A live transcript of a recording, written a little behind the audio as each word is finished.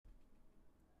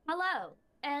Hello,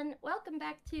 and welcome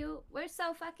back to We're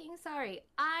So Fucking Sorry.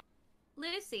 I'm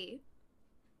Lucy,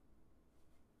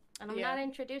 and I'm Yeah, not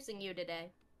introducing you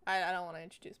today. I don't want to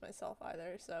introduce myself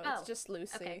either, so it's Oh, just okay.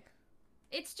 Lucy.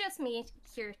 It's just me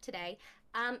here today.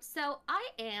 So I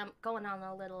am going on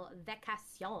a little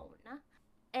vacation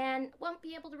and won't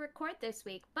be able to record this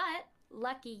week, but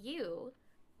lucky you,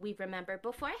 we remember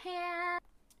beforehand.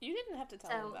 You didn't have to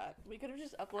tell them So, that. We could have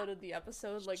just uploaded the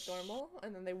episode like shh, normal,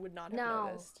 and then they would not have no,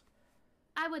 noticed.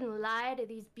 I wouldn't lie to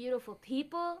these beautiful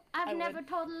people. I've I would. never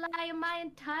told a lie in my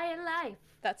entire life.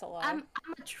 That's a lie. I'm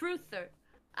a truther.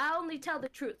 I only tell the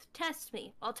truth. Test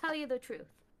me. I'll tell you the truth.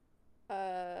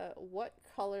 What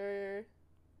color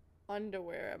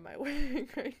underwear am I wearing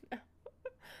right now?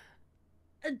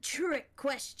 A trick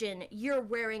question. You're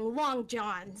wearing long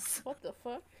johns. What the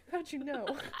fuck? How'd you know?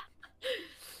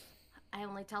 I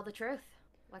only tell the truth.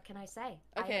 What can I say?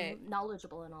 I Okay, am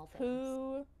knowledgeable in all things.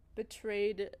 who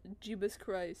betrayed Jeebus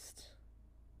Christ?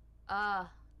 Uh,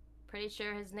 Pretty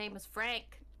sure his name is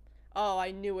Frank. Oh,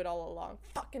 I knew it all along.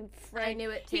 Fucking I Frank. knew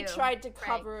it He too. tried to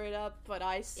Frank. cover it up, but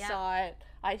I Yep. saw it.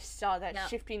 I saw that Yep.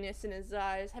 shiftiness in his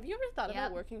eyes. Have you ever thought about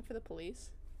Yep. working for the police?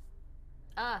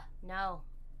 No.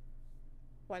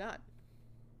 Why not?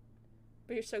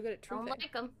 But you're so good at I don't truthing.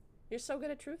 like him. You're so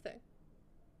good at truthing.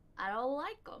 I don't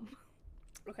like him.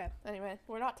 Okay, anyway,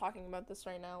 we're not talking about this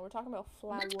right now. We're talking about We're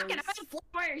flowers. talking about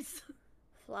flowers.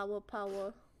 Flower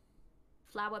power.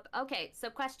 Flower. Okay, so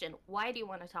question. Why do you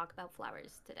want to talk about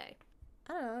flowers today?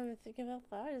 I don't know, I've been thinking about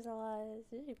flowers a lot.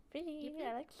 It's really pretty.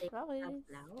 I like Think flowers. about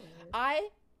flowers. I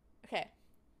okay.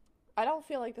 I don't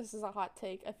feel like this is a hot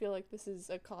take. I feel like this is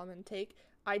a common take.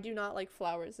 I do not like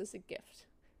flowers as a gift.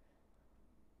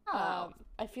 Oh.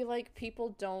 I feel like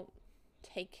people don't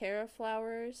take care of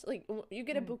flowers. Like you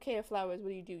get a Mm. bouquet of flowers, what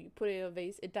do? You put it in a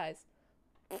vase, it dies.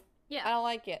 Yeah. I don't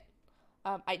like it.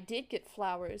 I did get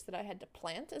flowers that I had to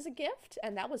plant as a gift,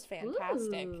 and that was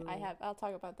fantastic. Ooh. I'll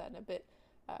talk about that in a bit.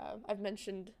 I've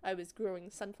mentioned I was growing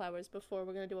sunflowers before.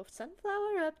 We're gonna do a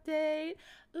sunflower update.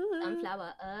 Ooh.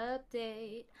 Sunflower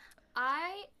update.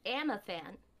 I am a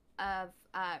fan of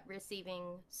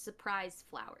receiving surprise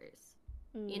flowers.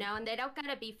 You Mm. know, and they don't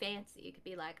gotta be fancy. You could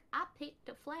be like, I picked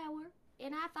a flower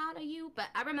and I thought of you. But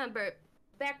I remember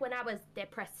back when I was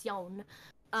depression,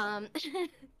 um,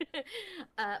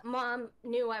 mom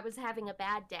knew I was having a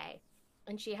bad day,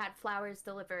 and she had flowers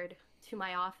delivered to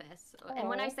my office. And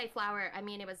when I Oh. say flower, I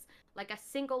mean it was like a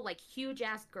single, like huge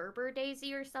ass Gerber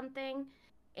daisy or something,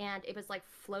 and it was like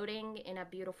floating in a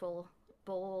beautiful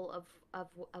bowl of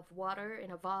water,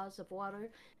 in a vase of water.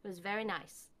 It was very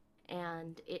nice,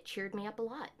 and it cheered me up a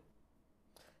lot.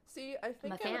 See, I I'm a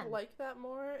think I would fan. like that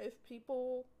more if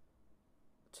people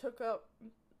took up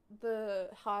the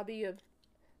hobby of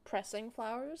pressing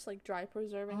flowers, like dry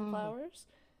preserving Mm. flowers.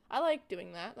 I like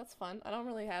doing that. That's fun. I don't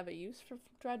really have a use for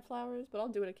dried flowers, but I'll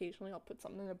do it occasionally. I'll put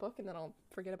something in a book and then I'll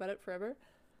forget about it forever.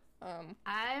 Um,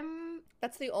 I'm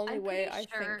that's the only I'm way pretty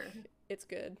I sure think it's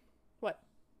good. What?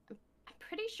 I'm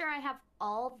pretty sure I have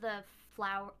all the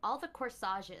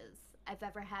corsages I've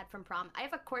ever had from prom. I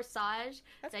have a corsage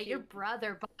That's that your cute.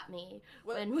 brother bought me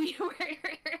What? when we were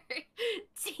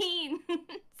teens.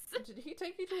 Did he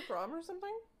take you to a prom or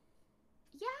something?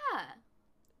 Yeah,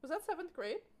 Was that seventh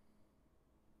grade?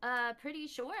 pretty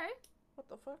sure. What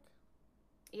the fuck?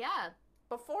 Yeah.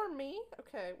 Before me?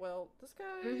 Okay, well, this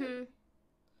guy. Mhm.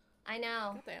 I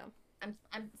know. Goddamn.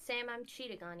 I'm Sam, I'm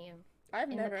cheating on you I've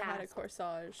in the never had a past.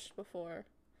 corsage before.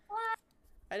 What?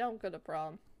 I don't go to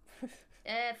prom.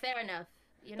 Fair enough.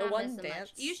 You're The not one missing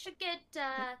much. You dance. should get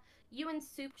you and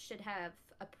Soup should have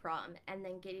a prom and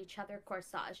then get each other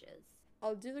corsages.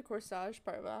 I'll do the corsage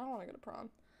part, but I don't want to go to prom.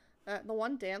 The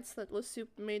one dance that La Soup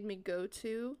made me go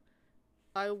to,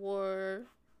 I wore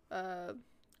uh,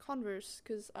 Converse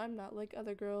because I'm not like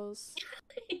other girls.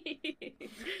 And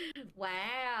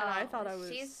I Wow. thought I was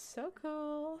She's so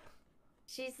cool.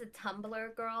 she's a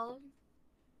Tumblr girl.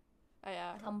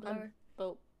 Yeah, I'm Tumblr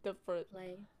built different.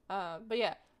 play. But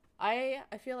yeah, I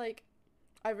feel like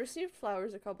I've received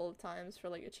flowers a couple of times for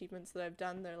like achievements that I've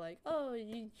done. They're like, oh,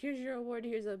 here's your award.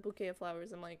 Here's a bouquet of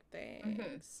flowers. I'm like, Hmm.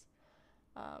 thanks.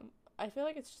 I feel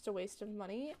like it's just a waste of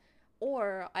money.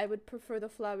 Or I would prefer the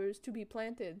flowers to be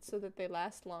planted so that they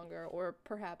last longer, or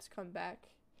perhaps come back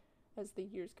as the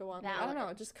years go on. Like, I don't know.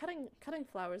 Valid. Just cutting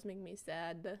flowers make me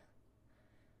sad.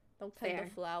 Don't cut the Fair.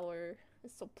 flower.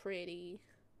 It's so pretty.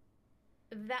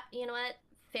 That you know what?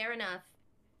 Fair enough.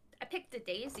 I picked a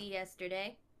daisy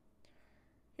yesterday.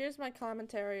 Here's my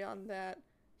commentary on that.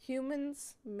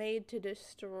 Humans made to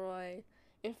destroy.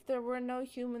 If there were no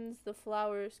humans, the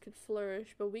flowers could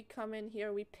flourish, but we come in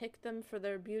here, we pick them for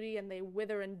their beauty, and they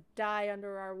wither and die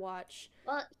under our watch.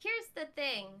 Well, here's the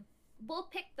thing. We'll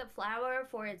pick the flower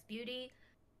for its beauty,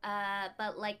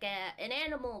 but like an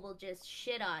animal will just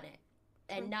shit on it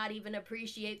and not even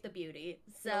appreciate the beauty.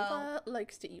 So Nova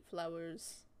likes to eat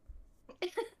flowers.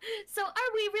 So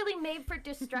are we really made for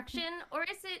destruction, or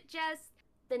is it just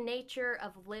the nature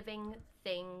of living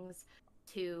things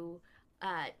to,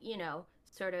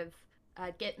 sort of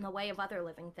get in the way of other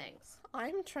living things?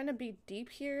 I'm trying to be deep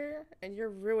here, and you're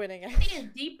ruining it.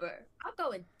 Being deeper. I'll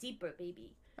go in deeper,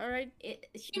 baby. Alright.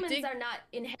 Humans are not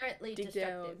inherently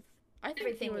destructive. Down. I think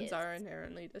Everything humans is. are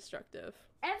inherently destructive.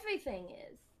 Everything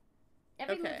is.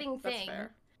 Every living that's thing.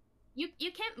 fair. You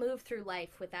can't move through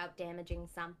life without damaging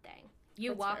something.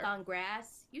 You That's walk fair. on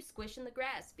grass, you squish in the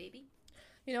grass, baby.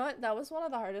 You know what? That was one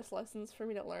of the hardest lessons for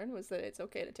me to learn, was that it's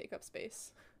okay to take up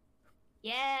space.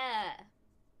 Yeah.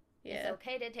 Yeah. It's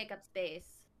okay to take up space.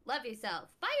 Love yourself.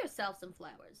 Buy yourself some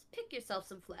flowers. Pick yourself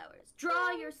some flowers.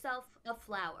 Draw yourself a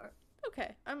flower.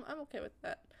 Okay, I'm okay with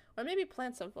that. Or maybe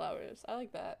plant some flowers. I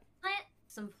like that. Plant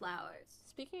some flowers.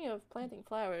 Speaking of planting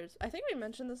flowers, I think we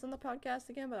mentioned this in the podcast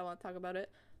again, but I want to talk about it.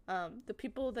 The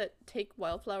people that take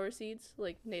wildflower seeds,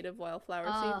 like native wildflower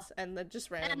seeds, and then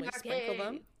just randomly sprinkle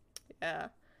them. Yeah.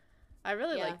 I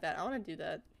really like that. I want to do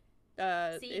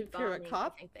that. Seed if you're a bombing,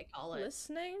 cop I think they call it.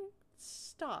 listening,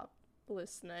 stop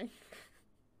listening.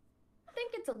 I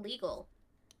think it's illegal.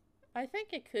 I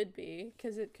think it could be,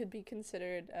 because it could be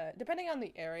considered, depending on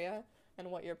the area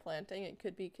and what you're planting, it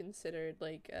could be considered,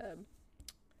 like,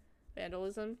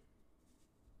 vandalism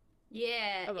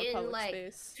Yeah, of a in public like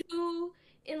space.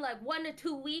 1 to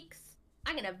 2 weeks,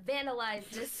 I'm gonna vandalize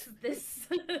this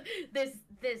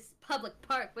public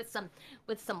park with some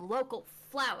local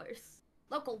flowers,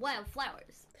 local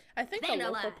wildflowers. I think the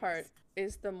local part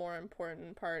is the more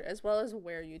important part, as well as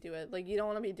where you do it. Like, you don't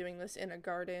want to be doing this in a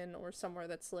garden or somewhere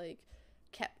that's like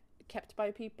kept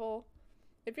by people.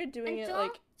 If you're doing it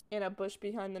like in a bush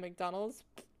behind the McDonald's,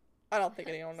 I don't think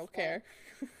anyone will care.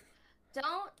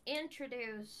 Don't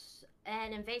introduce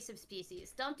an invasive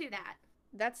species. Don't do that.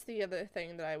 That's the other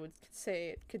thing that I would say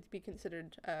it could be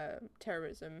considered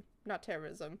terrorism. Not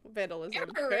terrorism,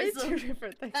 vandalism. Terrorism. Right? Two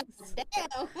different things.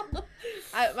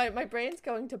 Damn. My brain's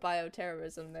going to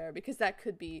bioterrorism there, because that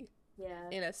could be, Yeah.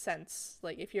 in a sense,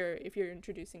 like if you're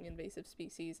introducing invasive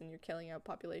species and you're killing out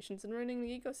populations and ruining the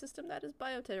ecosystem, that is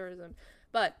bioterrorism.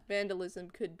 But vandalism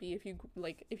could be if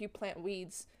you plant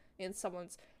weeds in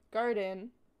someone's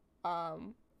garden,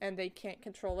 and they can't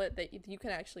control it, that you can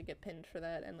actually get pinned for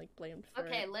that and like blamed for it.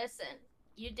 Okay, listen.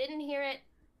 You didn't hear it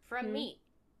from me.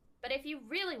 But if you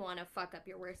really want to fuck up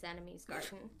your worst enemy's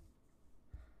garden,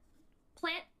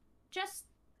 plant just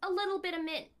a little bit of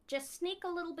mint. Just sneak a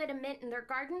little bit of mint in their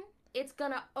garden. It's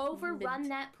gonna overrun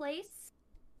that place.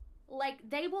 Like,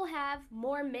 they will have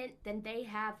more mint than they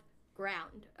have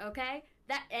ground, okay?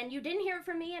 And you didn't hear it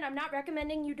from me, and I'm not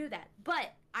recommending you do that.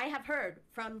 But I have heard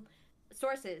from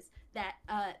sources that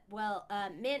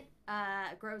mint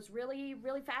grows really,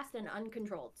 really fast and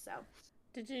uncontrolled. So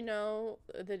Did you know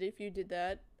that if you did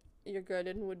that, your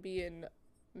garden would be in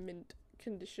mint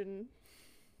condition?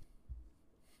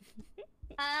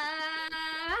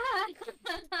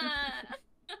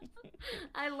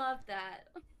 I love that,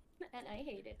 and I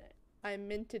hated it. I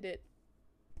minted it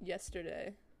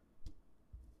yesterday.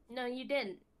 No, you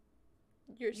didn't.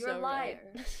 You're You're a so liar.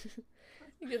 Right.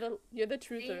 You're the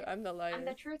truther. See? I'm the liar. I'm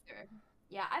the truther.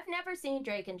 Yeah, I've never seen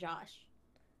Drake and Josh.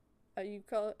 Are you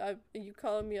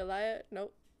calling me a liar?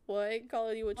 Nope. Well, I ain't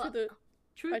calling you a truther.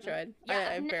 Truther. I tried. Yeah,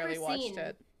 I I've barely never watched seen-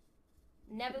 it.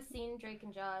 Never seen Drake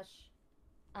and Josh.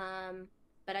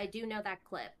 But I do know that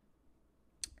clip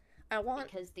I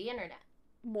want because the internet.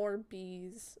 more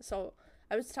bees. So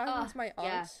I was talking to my aunt.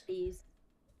 Yeah, bees.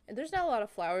 And there's not a lot of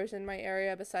flowers in my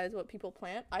area besides what people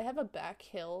plant. I have a back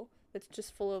hill that's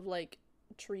just full of like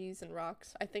trees and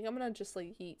rocks. I think I'm gonna just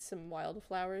like eat some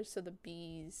wildflowers so the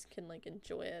bees can like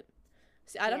enjoy it.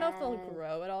 See, I don't know if they'll Yes.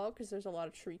 grow at all because there's a lot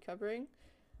of tree covering.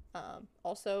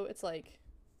 Also, it's like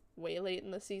way late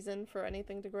in the season for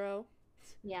anything to grow.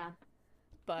 Yeah.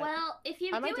 But Well, if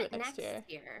you I might do do it it next next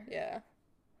year, yeah,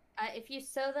 if you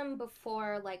sow them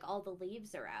before like all the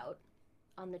leaves are out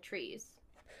on the trees.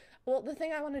 well, the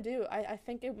thing I want to do, I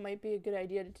think it might be a good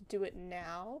idea to do it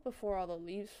now before all the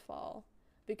leaves fall.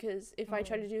 Because if I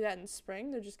try to do that in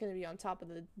spring, they're just going to be on top of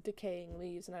the decaying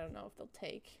leaves, and I don't know if they'll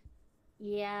take.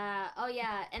 Yeah. Oh,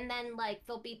 yeah. And then, like,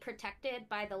 they'll be protected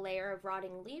by the layer of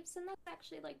rotting leaves, and that's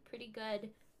actually, like, pretty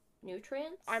good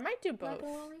nutrients. I might do Not both,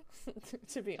 gonna lie.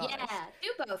 to be honest. Yeah,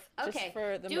 do both. Just Okay.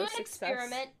 for the Do an most success.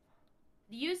 experiment.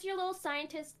 use your little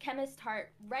scientist chemist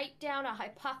heart. Write down a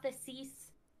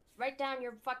hypothesis. Write down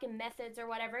your fucking methods or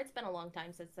whatever. It's been a long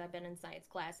time since I've been in science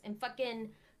class. And fucking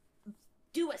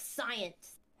do a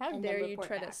science. How And dare then you report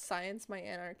try to back. science my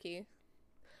anarchy?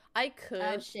 I could.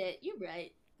 Oh shit, you're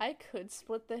right. I could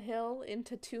split the hill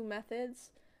into 2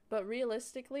 methods, but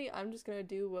realistically, I'm just gonna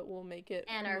do what will make it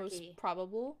Anarchy. most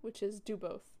probable, which is do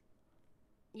both.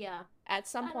 Yeah. At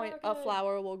some point, a Anarchy.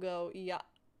 flower will go, yeah,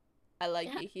 I like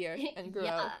it here, and grow.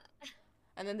 Yeah.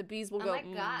 And then the bees will Oh go, my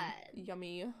God.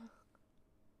 yummy.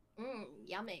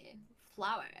 Yummy.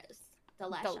 Flowers.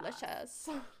 Delicious. Delicious.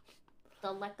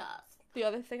 Delicious. The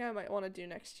other thing I might want to do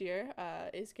next year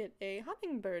is get a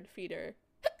hummingbird feeder.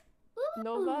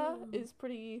 Nova Ooh. is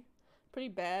pretty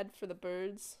bad for the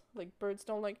birds. Like, birds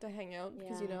don't like to hang out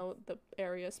because, you Yeah. know, the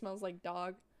area smells like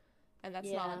dog, and that's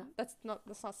Yeah.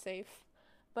 not safe.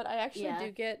 But I actually Yeah.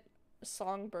 do get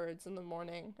songbirds in the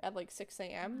morning at like 6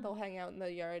 a.m. They'll hang out in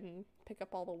the yard and pick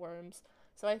up all the worms.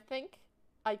 So I think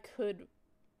I could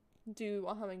do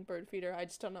a hummingbird feeder. I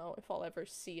just don't know if I'll ever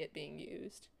see it being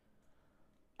used.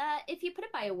 If you put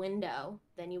it by a window,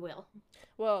 then you will.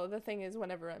 Well, the thing is,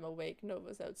 whenever I'm awake,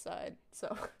 Nova's outside,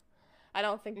 so I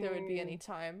don't think there would be any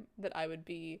time that I would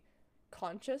be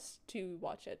conscious to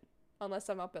watch it, unless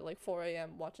I'm up at like 4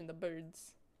 a.m. watching the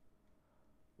birds.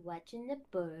 Watching the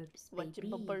birds, baby. Watching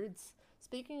the birds.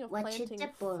 Speaking of Watching planting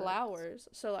the birds. flowers,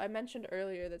 so I mentioned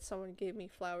earlier that someone gave me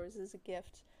flowers as a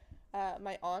gift.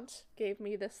 My aunt gave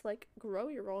me this like grow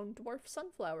your own dwarf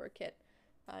sunflower kit.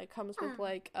 It comes with Ah.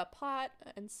 like a pot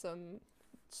and some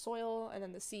soil and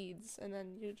then the seeds, and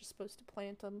then you're just supposed to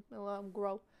plant them and let them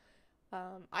grow.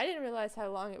 I didn't realize how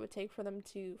long it would take for them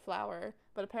to flower,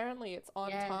 but apparently it's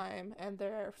on Yeah. time and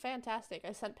they're fantastic.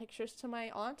 I sent pictures to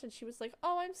my aunt and she was like,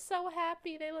 "Oh, I'm so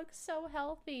happy. They look so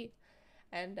healthy."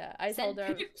 And I told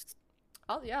her,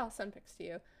 I'll send pics to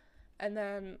you. And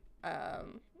then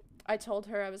I told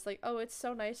her, I was like, "Oh, it's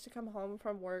so nice to come home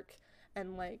from work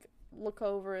and like look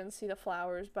over and see the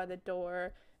flowers by the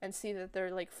door and see that they're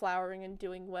like flowering and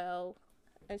doing well."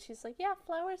 And she's like, "Yeah,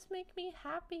 flowers make me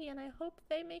happy and I hope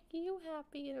they make you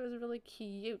happy." And it was really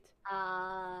cute.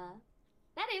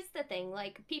 That is the thing.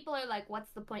 Like, people are like,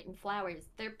 what's the point in flowers?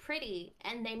 They're pretty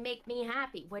and they make me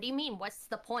happy. What do you mean? What's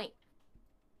the point?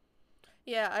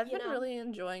 Yeah, I've You been know? really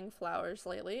enjoying flowers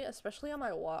lately, especially on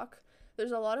my walk.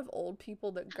 There's a lot of old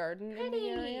people that garden in the Pretty.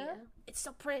 area. It's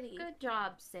so pretty. Good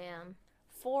job, Sam.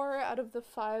 4 out of the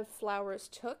 5 flowers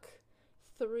took.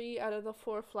 3 out of the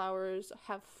 4 flowers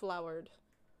have flowered.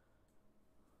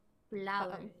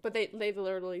 Flowers. But they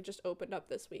literally just opened up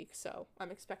this week, so I'm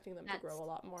expecting them to That's grow a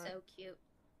lot more. So cute.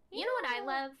 You know what I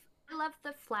love? I love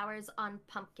the flowers on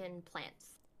pumpkin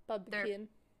plants. Pumpkin.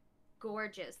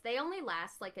 Gorgeous. They only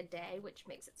last like a day, which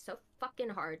makes it so fucking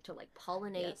hard to like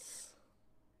pollinate Yes.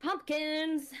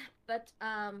 pumpkins. But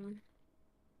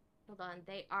hold on,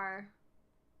 they are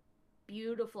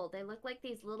beautiful. They look like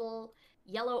these little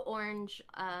yellow orange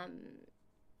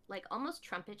like almost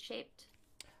trumpet shaped.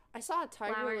 I saw a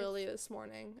tiger Flowers. lily this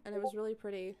morning, and it was really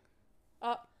pretty.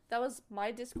 That was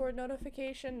my Discord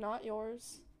notification, not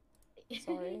yours.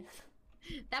 Sorry.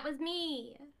 That was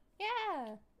me.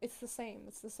 Yeah, it's the same.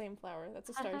 It's the same flower. That's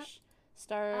a Uh-huh.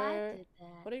 star. I did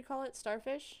that. What do you call it?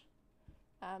 Starfish.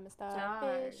 I'm a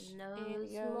starfish in knows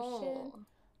the ocean, more.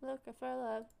 looking for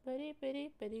love. Bitty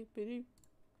bitty bitty bitty.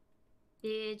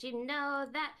 Did you know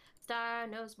that star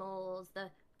nose moles, the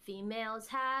females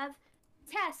have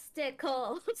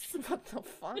testicles? What the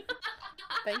fuck?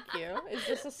 Thank you. Is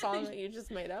this a song that you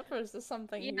just made up, or is this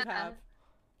something you Yeah. have?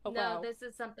 Oh No, wow. this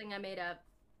is something I made up.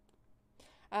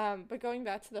 But going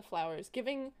back to the flowers,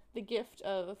 giving the gift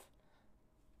of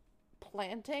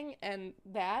planting, and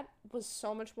that was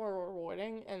so much more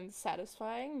rewarding and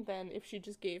satisfying than if she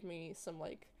just gave me some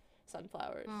like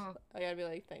sunflowers. Mm. I gotta be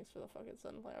like, thanks for the fucking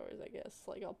sunflowers, I guess.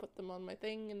 Like, I'll put them on my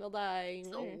thing and they'll die.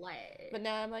 So lame. But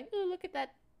now I'm like, ooh, look at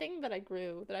that thing that I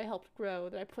grew, that I helped grow,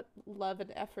 that I put love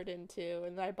and effort into,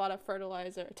 and that I bought a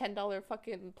fertilizer, a $10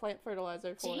 fucking plant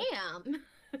fertilizer for. Damn.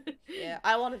 Yeah,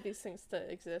 I wanted these things to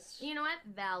exist. You know what?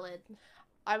 Valid.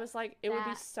 I was like, it would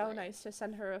be so Valid. nice to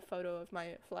send her a photo of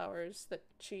my flowers that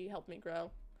she helped me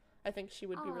grow. I think she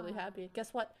would be really Aw. happy.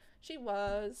 Guess what? She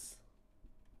was.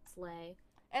 Slay.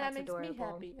 And That's that makes me adorable.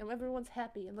 happy. And everyone's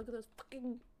happy. And look at those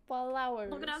fucking flowers.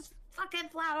 Look at those fucking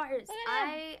flowers. Look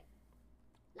at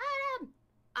Let 'em.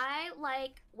 I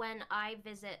like when I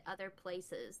visit other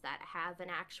places that have an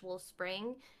actual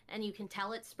spring and you can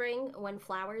tell it's spring when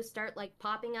flowers start like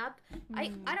popping up. I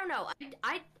don't know.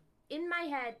 I in my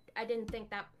head I didn't think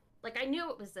that, like, I knew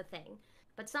it was a thing,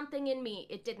 But something in me,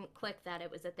 it didn't click that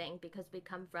it was a thing because we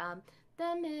come from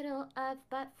the middle of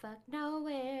buttfuck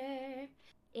nowhere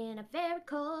in a very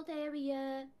cold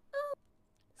area.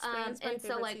 Spring is my And so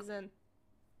favorite like, season.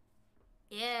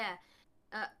 yeah,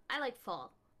 I like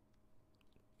fall.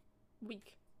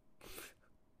 Weak.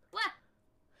 What?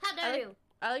 How I dare like, you?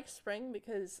 I like spring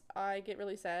because I get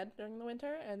really sad during the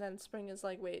winter, and then spring is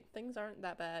like, wait, things aren't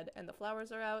that bad, and the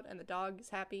flowers are out, and the dog is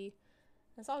happy.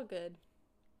 It's all good.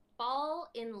 Fall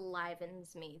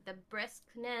enlivens me. The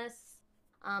briskness,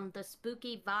 the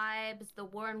spooky vibes, the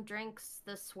warm drinks,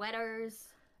 the sweaters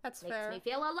That's makes fair. me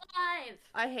feel alive.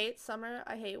 I hate summer.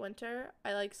 I hate winter.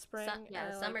 I like spring, Yeah,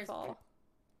 and I like summer's fall.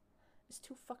 It's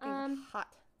too fucking um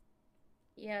hot.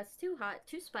 yeah, it's too hot,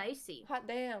 too spicy. Hot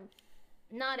damn.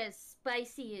 Not as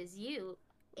spicy as you.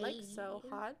 Like so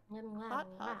hot. Hot,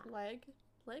 hot leg.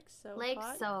 Like so Legs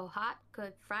hot. so hot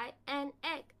could fry an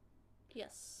egg.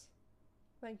 Yes.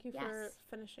 Thank you for Yes.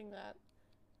 finishing that.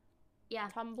 Yeah,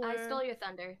 Tumblr. I stole your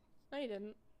thunder. No, you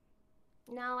didn't.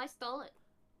 No, I stole it.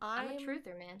 I'm a I'm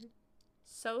truther, man.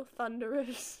 so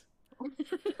thunderous.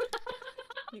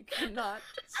 You cannot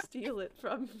steal it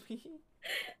from me.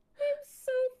 I'm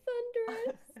so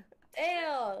thunderous.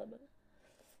 Damn.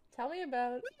 Tell me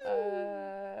about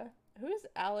who's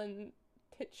Alan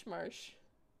Titchmarsh?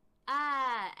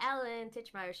 Alan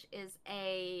Titchmarsh is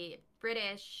a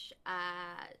British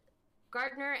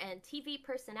gardener and TV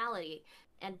personality.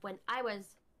 And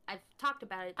I've talked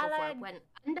about it before, Alan. when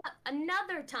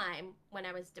another time when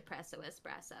I was Depresso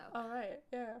Espresso. All right,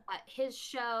 yeah. His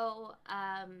show,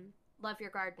 Love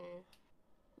Your Garden,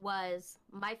 was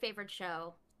my favorite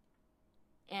show.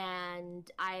 And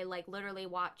I like literally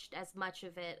watched as much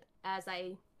of it as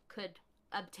I could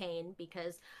obtain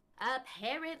because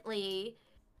apparently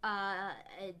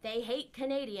they hate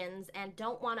Canadians and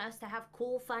don't want us to have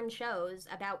cool, fun shows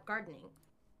about gardening.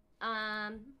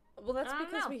 Well, that's I don't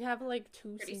because know. we have like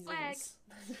 2 Pretty seasons.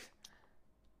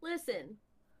 Listen,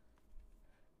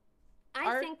 I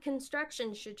Our- think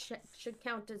construction should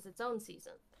count as its own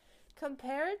season.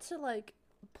 Compared to like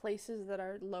places that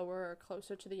are lower or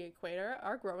closer to the equator,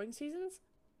 our growing season's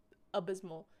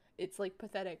abysmal. It's like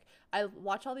pathetic. I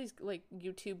watch all these like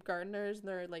YouTube gardeners and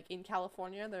they're like in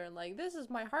California, they're like, this is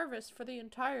my harvest for the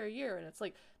entire year, and it's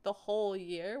like the whole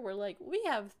year. We're like, we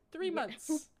have 3 Yeah.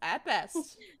 months at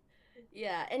best.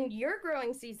 Yeah, and your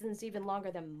growing season's even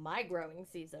longer than my growing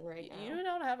season right now. You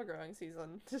don't have a growing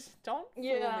season. Just don't fool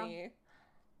Yeah. me.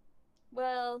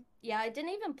 Well, yeah, I didn't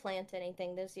even plant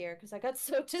anything this year because I got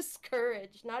so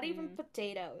discouraged. Not even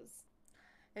potatoes.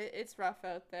 It's rough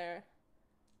out there.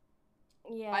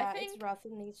 Yeah, think- it's rough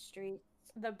in these streets.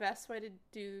 The best way to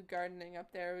do gardening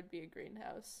up there would be a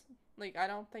greenhouse. Like, I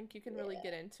don't think you can really Yeah.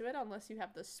 get into it unless you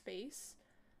have the space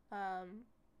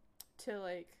to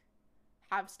like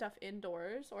have stuff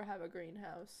indoors or have a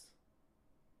greenhouse.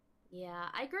 Yeah,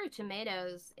 I grew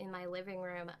tomatoes in my living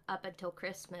room up until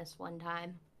Christmas one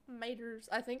time. Maters.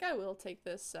 I think I will take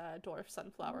this dwarf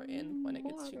sunflower in when it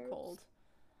gets too Waters. cold.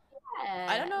 Yeah,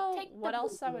 I don't know take what the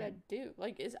else I blue. would do.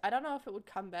 Like, I don't know if it would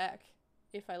come back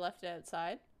if I left it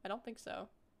outside. I don't think so.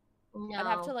 No. I'd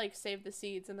have to like save the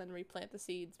seeds and then replant the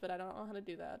seeds, but I don't know how to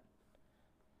do that.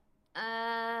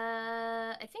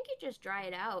 I think you just dry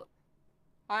it out.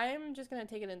 I'm just gonna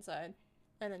take it inside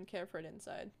and then care for it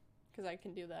inside because I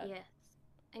can do that. Yes.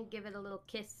 And give it a little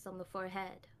kiss on the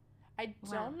forehead. I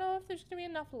Wow. don't know if there's gonna be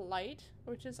enough light,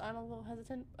 which is I'm a little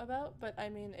hesitant about, but I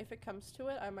mean, if it comes to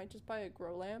it, I might just buy a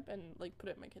grow lamp and like put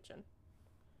it in my kitchen.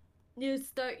 You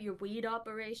start your weed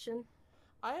operation?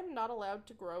 I am not allowed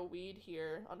to grow weed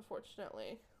here,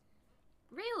 unfortunately.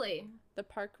 Really? The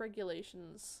park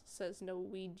regulations says no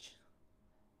weed,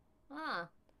 Ah.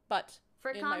 but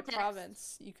For in context, my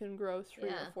province, you can grow 3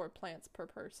 Yeah. or 4 plants per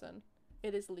person.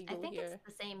 It is I legal think here. it's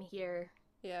the same here.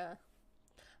 Yeah.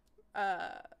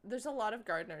 There's a lot of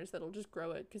gardeners that'll just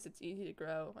grow it because it's easy to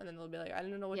grow, and then they'll be like, I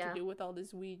don't know what Yeah. to do with all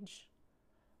this weed.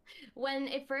 When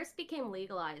it first became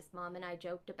legalized, Mom and I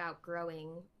joked about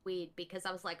growing weed because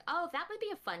I was like, oh, that would be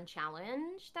a fun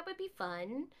challenge. That would be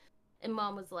fun. And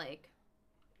Mom was like,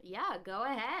 yeah, go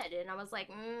ahead. And I was like,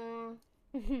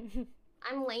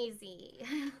 I'm lazy.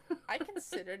 I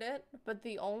considered it, but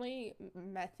the only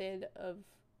method of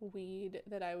weed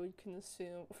that I would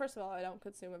consume, first of all, I don't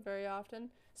consume it very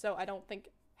often, so I don't think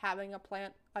having a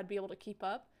plant I'd be able to keep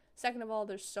up. Second of all,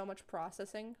 there's so much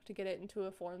processing to get it into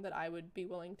a form that I would be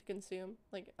willing to consume.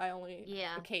 Like, I only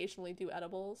Yeah. occasionally do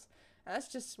edibles, and that's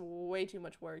just way too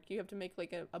much work. You have to make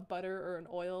like a butter or an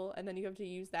oil, and then you have to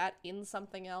use that in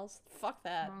something else. Fuck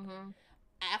that. Mm-hmm.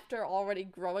 After already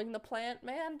growing the plant,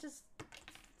 man, just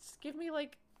give me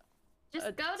like Just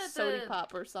a go to sody the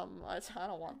pop or something. I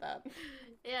don't want that.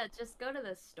 yeah, just go to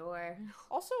the store.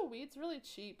 Also, weed's really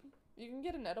cheap. You can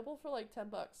get an edible for like $10.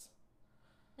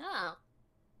 Oh,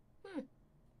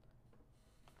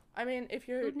 I mean, if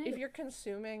who if knew? you're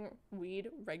consuming weed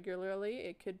regularly,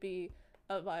 it could be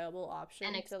a viable An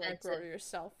option to like grow expensive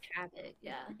yourself. habit,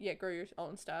 yeah. Yeah, grow your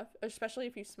own stuff, especially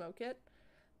if you smoke it.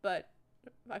 But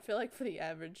I feel like for the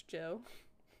average Joe,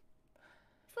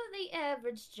 For the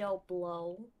average Joe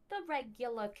Blow, the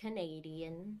regular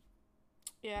Canadian.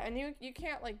 yeah, and you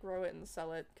can't like grow it and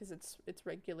sell it because it's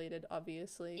regulated,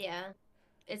 obviously. Yeah.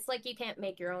 It's like you can't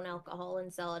make your own alcohol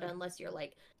and sell it unless you're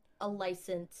like a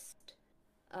licensed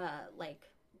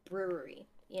like brewery,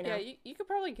 you Yeah, know? you could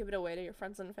probably give it away to your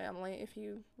friends and family if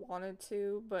you wanted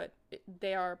to, but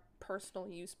they are personal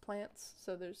use plants,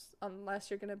 so there's unless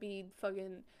you're gonna be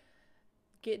fucking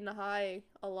getting high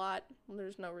a lot,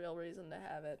 there's no real reason to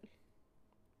have it.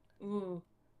 Mm,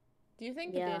 Do you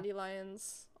think the yeah.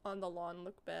 dandelions on the lawn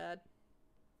look bad?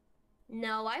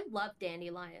 No, I love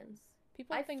dandelions.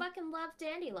 People I think fucking love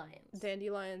dandelions.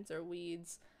 dandelions are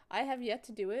weeds. I have yet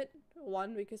to do it.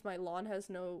 One, because my lawn has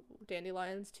no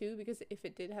dandelions. Two, because if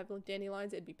it did have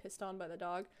dandelions, it'd be pissed on by the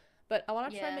dog. But I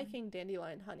want to try Yeah. making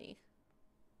dandelion honey.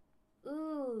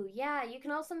 Ooh, yeah, you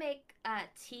can also make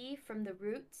tea from the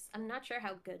roots. I'm not sure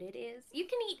how good it is. You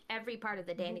can eat every part of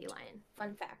the Hmm. dandelion.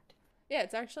 Fun fact. Yeah,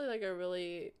 it's actually like a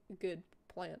really good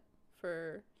plant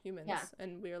for Yeah. humans.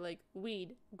 And we're like,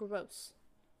 weed, gross.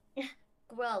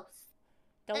 Gross.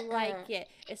 Don't Uh-uh. like it.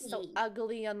 It's so Icky.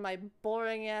 ugly on my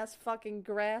boring ass fucking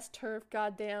grass turf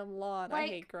goddamn lawn. I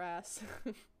hate Like, grass.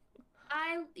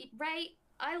 I, right,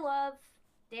 I love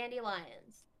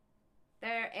dandelions.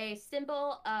 They're a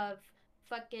symbol of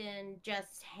fucking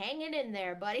just hanging in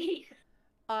there, buddy.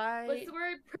 What's I the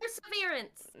word?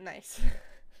 Perseverance. nice.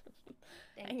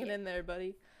 Thank Hanging you. in there,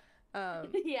 buddy. Yeah, I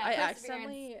perseverance.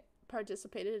 accidentally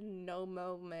participated in No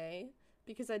Mow May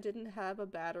because I didn't have a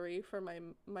battery for my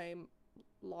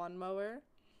lawnmower.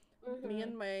 Me Mm-hmm.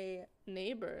 and my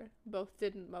neighbor both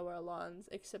didn't mow our lawns,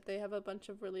 except they have a bunch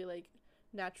of really like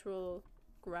natural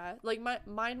grass. Like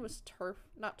mine was turf,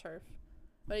 not turf.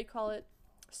 What do you call it?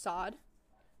 Sod.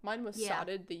 Mine was Yeah.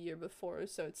 sodded the year before,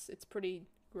 so it's pretty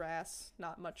grass,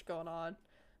 not much going on.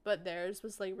 But theirs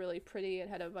was like really pretty. It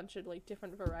had a bunch of like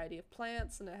different variety of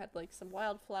plants, and it had like some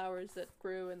wildflowers that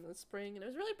grew in the spring, and it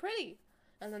was really pretty.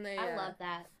 And then I love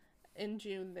that. in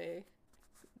June,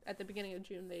 at the beginning of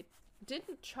June, they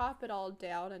didn't chop it all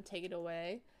down and take it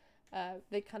away.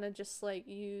 They kind of just like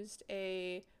used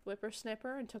a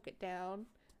whippersnipper and took it down,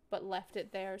 but left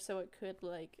it there so it could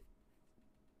like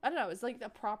I don't know. It's like the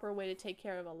proper way to take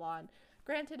care of a lawn.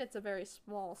 Granted, it's a very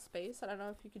small space. I don't know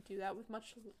if you could do that with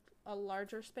much a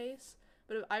larger space,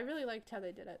 but I really liked how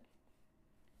they did it.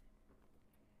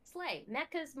 Slay.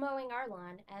 Mecca's mowing our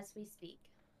lawn as we speak.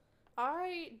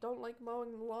 I don't like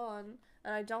mowing the lawn,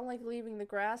 and I don't like leaving the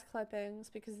grass clippings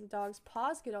because the dog's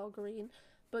paws get all green,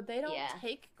 but they don't Yeah.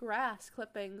 take grass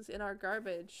clippings in our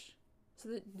garbage.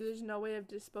 So there's no way of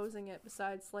disposing it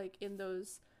besides like in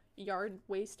those yard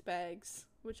waste bags,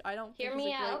 which I don't Hear think is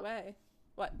me a great out. way.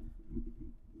 What?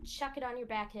 Chuck it on your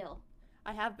back hill.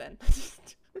 I have been.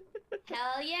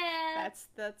 Hell yeah.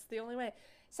 That's the only way.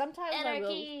 Sometimes I will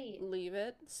Anarchy. leave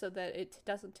it so that it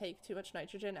doesn't take too much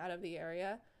nitrogen out of the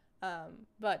area.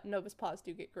 But Nova's paws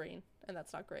do get green, and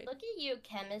that's not great. Look at you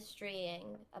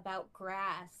chemistrying about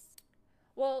grass.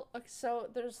 Well, so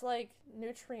there's like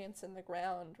nutrients in the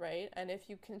ground, right? And if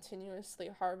you continuously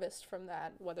harvest from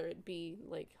that, whether it be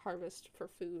like harvest for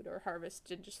food or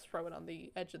harvest and just throw it on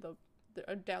the edge of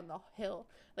or down the hill,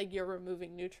 like you're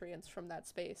removing nutrients from that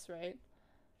space, right?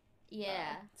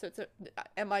 Yeah. So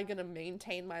am I gonna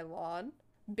maintain my lawn?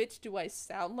 Bitch, do I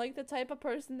sound like the type of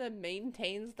person that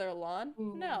maintains their lawn?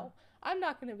 Mm. No, I'm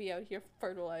not gonna be out here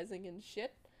fertilizing and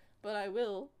shit, but I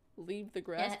will leave the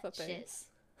grass Yeah, shit. clippings.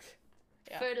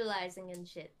 Yeah. Fertilizing and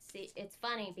shit. See, it's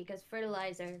funny because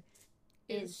fertilizer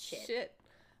is shit.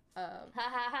 Um, Ha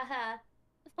ha ha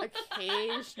ha.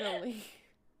 occasionally,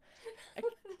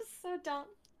 So dumb.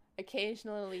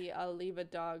 occasionally I'll leave a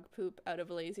dog poop out of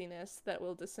laziness that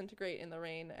will disintegrate in the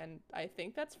rain, and I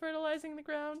think that's fertilizing the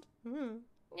ground.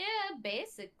 Yeah,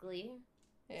 basically.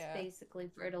 Yeah. It's basically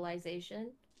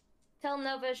fertilization. Tell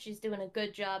Nova she's doing a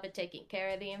good job at taking care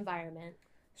of the environment.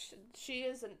 She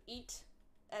is an eat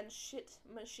and shit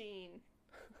machine.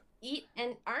 Eat,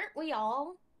 and aren't we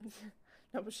all?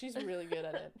 No, but she's really good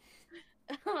at it.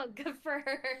 Oh, good for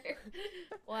her.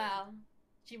 Wow.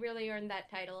 She really earned that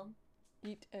title.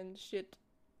 Eat and shit.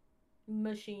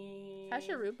 Machine. How's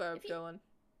your rhubarb If you- going?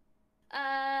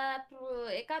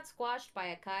 It got squashed by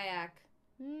a kayak.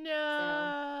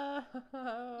 So No.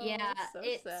 yeah, So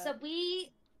it sad. so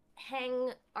we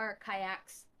hang our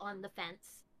kayaks on the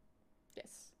fence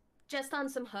Yes. just on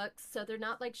some hooks so they're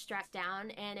not like strapped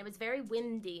down, and it was very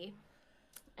windy,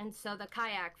 and so the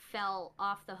kayak fell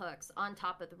off the hooks on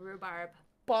top of the rhubarb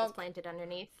that was Bonk. planted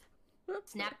underneath.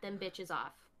 Snapped them bitches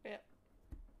off. Yeah.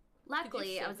 Did you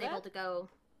Luckily, I save was that? able to go.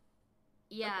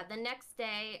 Yeah, Okay. the next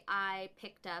day I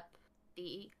picked up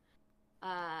the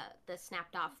the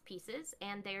snapped off pieces,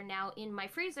 and they're now in my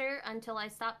freezer until I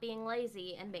stop being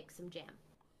lazy and make some jam.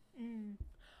 Mm.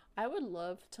 I would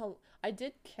love to. I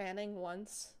did canning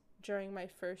once during my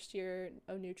first year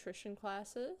of nutrition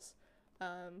classes.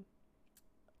 Um,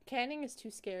 Canning is too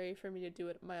scary for me to do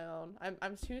it on my own.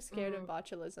 I'm too scared of Mm.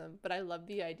 botulism, but I love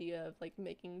the idea of like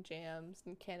making jams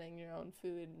and canning your own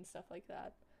food and stuff like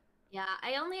that. Yeah,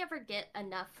 I only ever get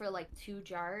enough for like 2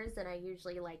 jars, and I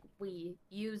usually like we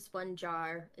use one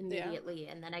jar Yeah. immediately,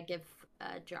 and then I give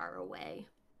a jar away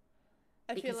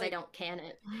I feel because I like don't can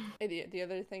it. the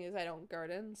other thing is I don't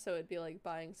garden, so it'd be like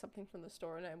buying something from the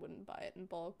store and I wouldn't buy it in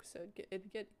bulk, so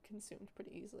it'd get consumed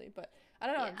pretty easily. But I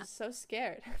don't know, I'm Yeah, just so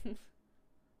scared.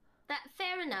 that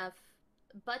fair enough.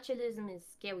 Botulism is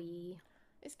scary.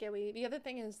 It's scary. The other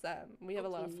thing is that we have a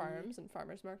lot of Okay. farms and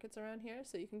farmers markets around here,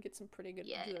 so you can get some pretty good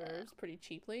Yeah. preserves pretty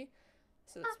cheaply.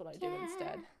 So that's Fuck what I do yeah.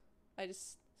 instead. I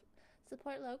just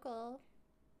support local.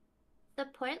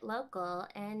 Support local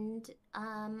and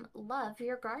love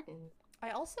your garden.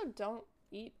 I also don't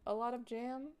eat a lot of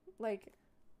jam. Like,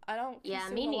 I don't Yeah,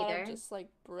 consume me a lot of neither. just like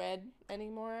bread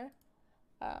anymore.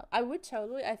 I would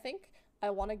totally. I think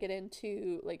I want to get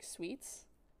into like sweets.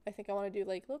 I think I want to do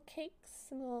like little cakes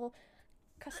and little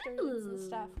custards and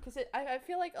stuff Ooh. because I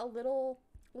feel like a little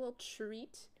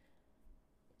treat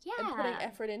and putting Yeah.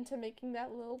 effort into making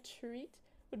that little treat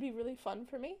would be really fun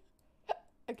for me.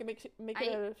 I could make it I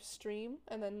a stream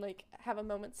and then like have a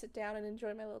moment, sit down and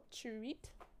enjoy my little treat.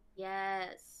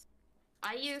 yes.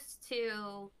 I used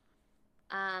to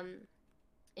um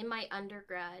in my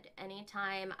undergrad,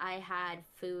 anytime I had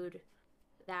food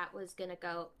that was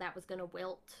gonna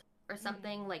wilt or Mm.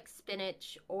 something like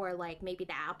spinach, or like maybe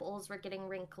the apples were getting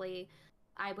wrinkly,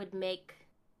 I would make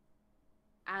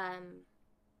um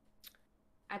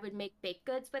I would make baked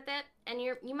goods with it. And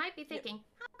you might be Yep. thinking,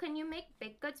 how can you make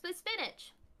baked goods with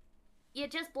spinach? You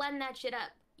just blend that shit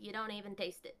up. You don't even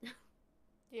taste it.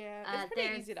 Yeah, it's pretty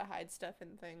There's easy to hide stuff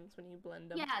in things when you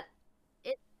blend them. yeah,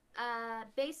 it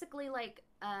basically like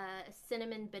a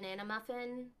cinnamon banana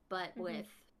muffin, but Mm-hmm. with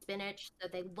spinach, so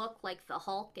they look like the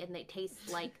Hulk and they taste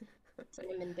like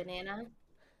cinnamon banana.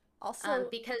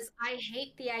 Also, Because I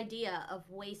hate the idea of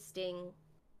wasting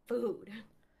food.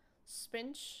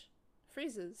 spinach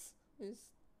freezes.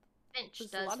 Finch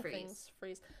There's a does lot of freeze. things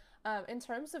freeze. In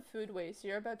terms of food waste,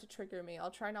 you're about to trigger me.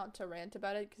 I'll try not to rant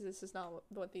about it because this is not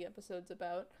what the episode's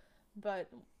about. But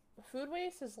food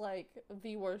waste is like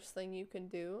the worst thing you can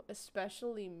do,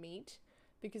 especially meat,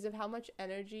 because of how much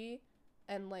energy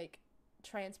and like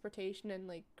transportation and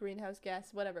like greenhouse gas,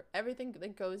 whatever, everything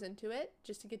that goes into it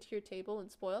just to get to your table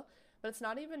and spoil. But it's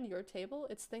not even your table,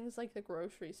 it's things like the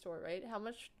grocery store, right? How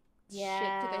much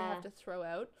shit do they have Yeah, to throw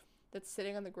out that's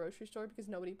sitting on the grocery store because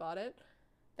nobody bought it?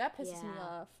 That pisses me yeah.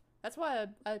 off. That's why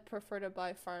I prefer to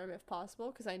buy farm if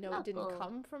possible because I know it didn't Local.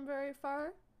 come from very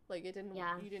far. Like it didn't,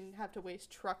 Yeah, you didn't have to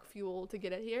waste truck fuel to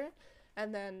get it here,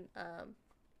 and then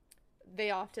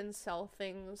they often sell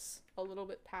things a little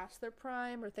bit past their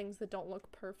prime or things that don't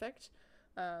look perfect.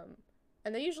 Um,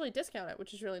 and they usually discount it,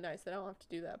 which is really nice. They don't have to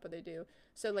do that, but they do.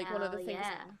 So like one of the hell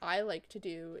things yeah. I like to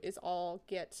do is all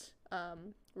get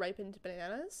ripened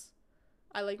bananas.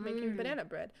 I like making Mm, banana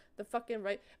bread. The fucking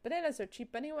right bananas are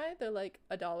cheap anyway. They're like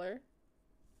 $1.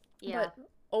 yeah. But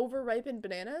over ripened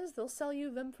bananas, they'll sell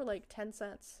you them for like 10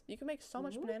 cents. You can make so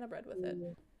much banana bread with it.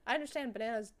 Ooh. I understand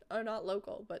bananas are not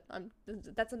local, but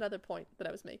that's another point that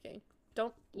I was making.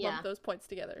 Don't lump Yeah. those points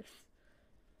together.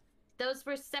 Those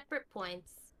were separate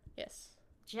points, Yes.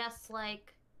 just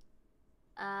like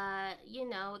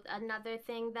another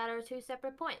thing that are two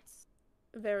separate points.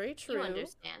 Very You true.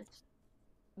 understand.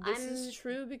 This is I'm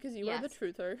true because you are the yes,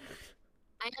 truther.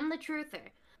 I am the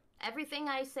truther. Everything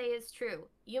I say is true.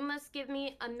 You must give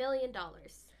me $1 million.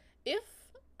 If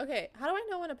okay, how do I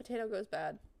know when a potato goes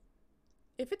bad?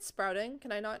 If it's sprouting,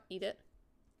 can I not eat it?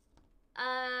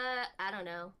 I don't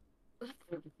know.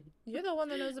 You're the one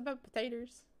that knows about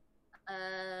potatoes.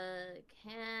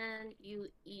 Can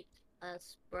you eat a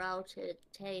sprouted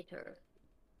tater?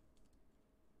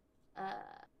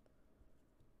 Uh,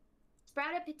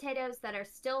 Sprouted potatoes that are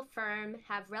still firm,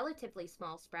 have relatively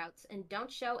small sprouts, and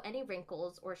don't show any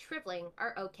wrinkles or shriveling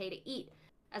are okay to eat,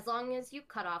 as long as you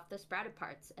cut off the sprouted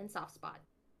parts and soft spot.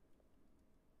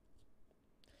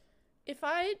 If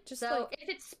I just So like if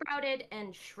it's sprouted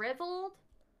and shriveled,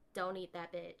 don't eat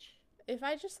that bitch. if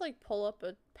I just like pull up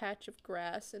a patch of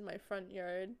grass in my front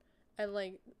yard and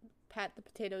like pat the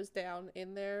potatoes down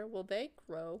in there, will they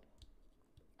grow?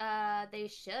 They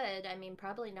should. I mean,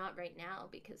 probably not right now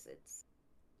because it's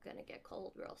gonna get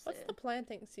cold real What's the soon.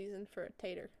 planting season for a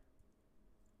tater?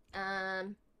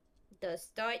 Um, the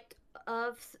start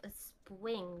of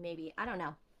spring, maybe. I don't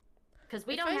know. Because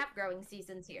we If don't I have growing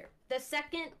seasons here. The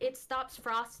second it stops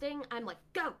frosting, I'm like,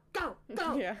 go, go,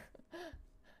 go. yeah,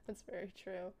 that's very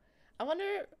true. I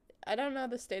wonder. I don't know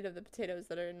the state of the potatoes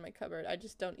that are in my cupboard. I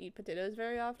just don't eat potatoes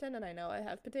very often, and I know I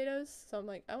have potatoes, so I'm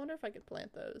like, I wonder if I could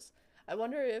plant those. I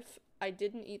wonder if I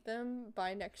didn't eat them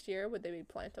by next year, would they be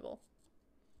plantable?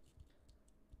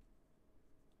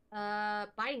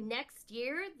 By next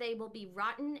year, they will be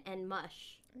rotten and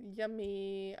mush.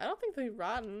 Yummy. I don't think they'd be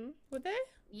rotten, would they?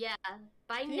 Yeah,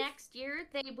 by Can you next year,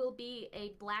 they will be a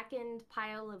blackened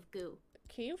pile of goo.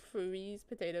 can you freeze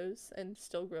potatoes and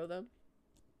still grow them?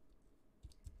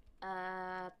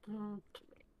 Hmm,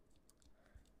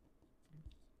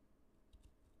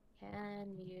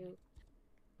 can you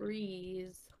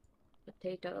freeze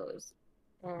potatoes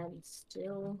and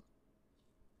still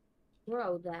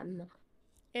grow them?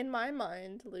 In my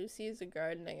mind, Lucy is a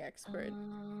gardening expert.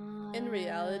 In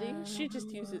reality, she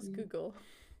just uses Um, Google.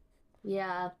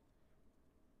 yeah,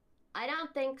 I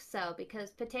don't think so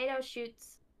because potato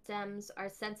shoots stems are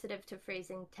sensitive to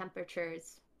freezing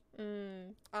temperatures.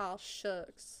 Oh,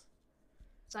 shucks.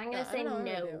 So I'm No, gonna I don't say know what I'm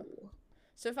gonna do. no.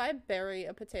 So if I bury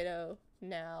a potato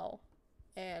now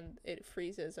and it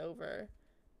freezes over,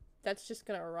 that's just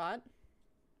gonna rot?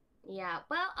 Yeah,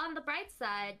 well, on the bright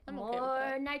side, I'm okay with more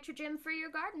that. nitrogen for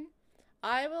your garden.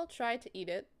 I will try to eat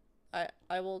it.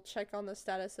 I will check on the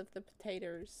status of the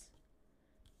potatoes.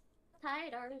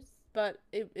 Potatoes. But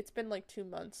it's been like 2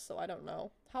 months, so I don't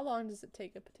know. How long does it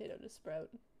take a potato to sprout?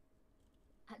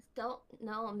 I don't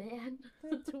know, man.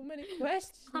 Too many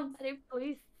questions. Somebody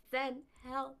please send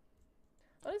help.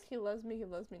 What if he loves me, he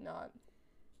loves me not?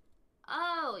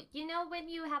 Oh, you know when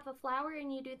you have a flower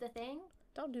and you do the thing?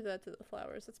 Don't do that to the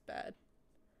flowers, that's bad.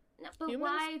 No, but Humans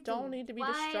why don't need to be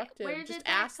why destructive. where Just did that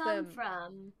ask come them.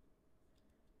 from?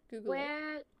 Google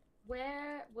it.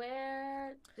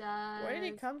 Where does Where did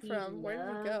he come he from? Where did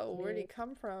he love go? Where did he his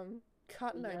come from?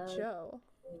 Cotton Eye love Joe.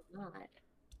 not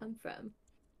come from?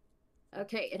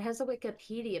 Okay, it has a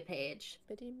Wikipedia page.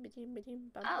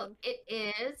 Oh, it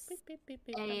is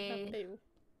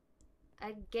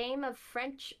a game of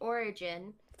French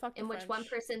origin Fuck the in which one French.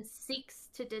 person seeks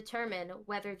to determine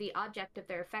whether the object of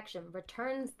their affection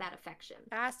returns that affection.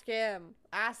 Ask him.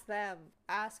 Ask them.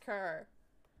 Ask her.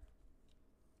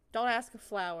 Don't ask a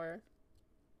flower.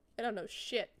 I don't know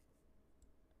shit.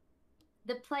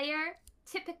 The player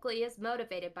typically is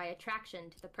motivated by attraction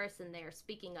to the person they are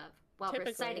speaking of while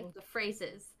Typically. reciting the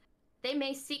phrases. They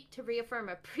may seek to reaffirm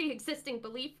a pre-existing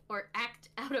belief or act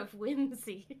out of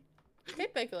whimsy.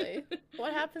 Typically.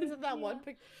 What happens in that Yeah. one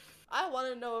pic? I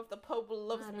want to know if the Pope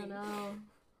loves I me. don't know.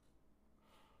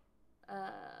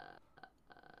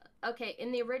 Okay,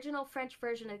 in the original French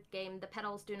version of the game, the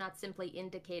petals do not simply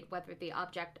indicate whether the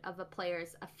object of a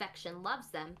player's affection loves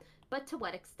them, but to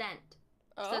what extent.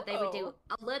 So they would do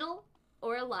a little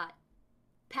or a lot,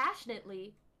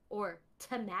 passionately or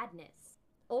to madness,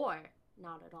 or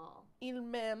not at all. Il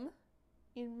m'aime.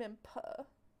 Il m'aime pas.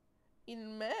 Il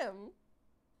m'aime.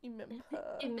 Il m'aime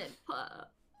pas. Il m'aime pas.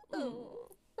 Oh.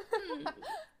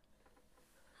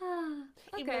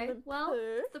 Il Okay, m'aime well,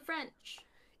 peu. it's the French.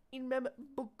 Il m'aime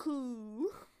beaucoup.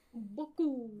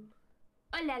 Beaucoup.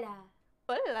 Oh la la.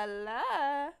 Oh la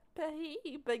la. Paris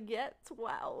baguette.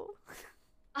 Wow.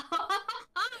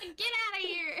 Get out of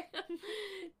here!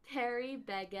 Terry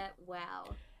Baguette, wow.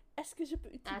 Est-ce que je peux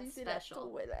utiliser la special.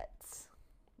 toilette?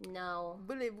 No,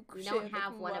 Voulez-vous we coucher don't avec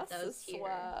have one moi of those ce here.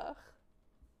 soir?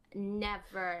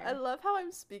 Never. I love how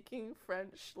I'm speaking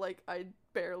French like I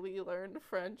barely learned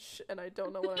French and I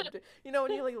don't know what I'm doing. You know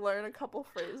when you like learn a couple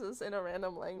phrases in a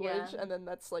random language Yeah. and then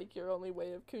that's like your only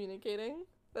way of communicating?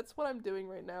 That's what I'm doing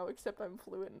right now, except I'm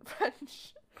fluent in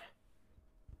French.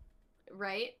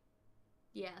 Right?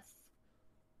 Yes.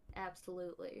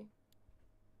 Absolutely.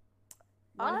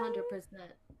 I- 100%.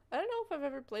 I don't know if I've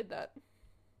ever played that.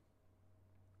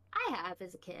 I have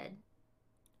as a kid.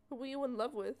 Who were you in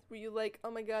love with? Were you like,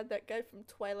 oh my god, that guy from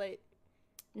Twilight?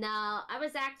 No, I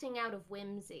was acting out of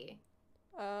whimsy.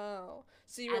 Oh.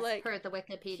 So you were As like, per the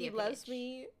Wikipedia he loves page.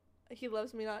 me, he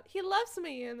loves me not. He loves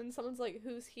me! And then someone's like,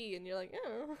 who's he? And you're like,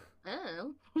 oh.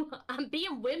 Oh. I'm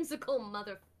being whimsical,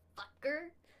 motherfucker.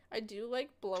 I do like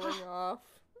blowing off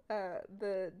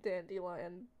the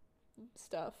dandelion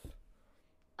stuff.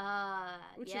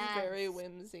 which is yes. very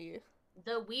whimsy.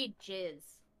 The weed jizz.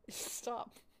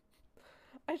 Stop.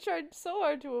 I tried so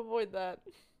hard to avoid that.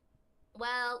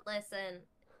 Well, listen,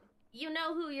 you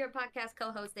know who your podcast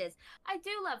co-host is. I do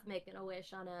love making a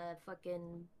wish on a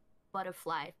fucking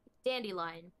butterfly.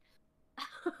 Dandelion.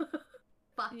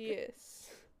 Fuck. Yes.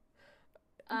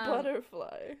 Um,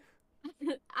 Butterfly.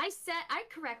 I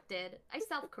self-corrected.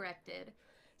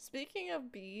 Speaking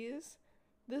of bees,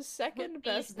 the second With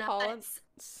best bees pollen.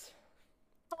 nuts.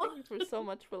 Thank you for so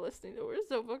much for listening. We're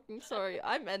so fucking sorry.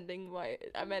 I'm ending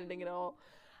it all.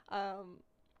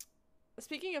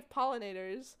 Speaking of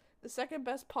pollinators, the second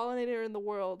best pollinator in the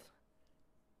world.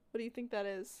 What do you think that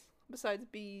is? Besides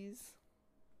bees.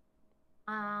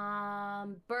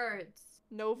 Birds.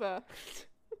 Nova.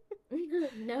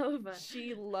 Nova.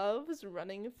 She loves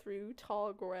running through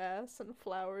tall grass and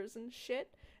flowers and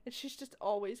shit, and she's just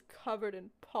always covered in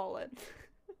pollen.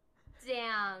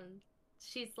 Damn.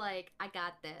 She's like, I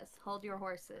got this. Hold your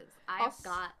horses. I'll I've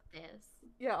got this.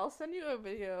 Yeah, I'll send you a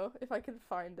video if I can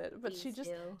find it. But Please do.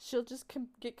 she'll just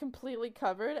get completely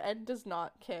covered and does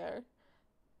not care.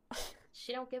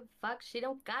 She don't give a fuck. She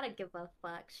don't gotta give a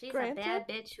fuck. She's Granted, a bad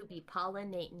bitch who be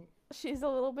pollinating. She's a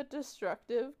little bit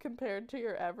destructive compared to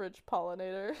your average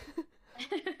pollinator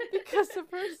because of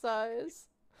her size.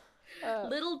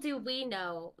 Little do we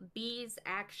know, bees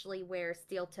actually wear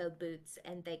steel-toed boots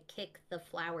and they kick the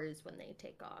flowers when they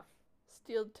take off.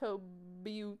 Steel toe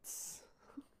boots.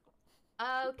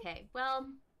 Okay, well,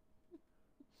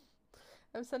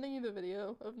 I'm sending you the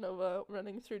video of Nova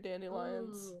running through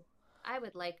dandelions. ooh, I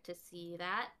would like to see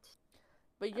that.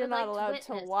 But I you're would not like allowed to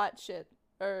to witness. watch it.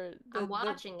 Or I'm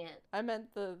watching it. I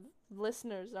meant the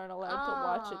listeners aren't allowed to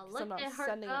watch it Oh, because I'm look not at her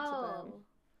sending it to them. go.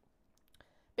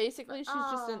 Basically, she's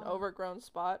just an Oh. overgrown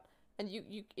spot, and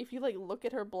you if you like look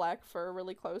at her black fur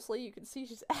really closely, you can see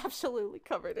she's absolutely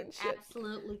covered in shit.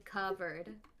 Absolutely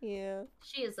covered. Yeah.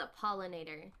 She is a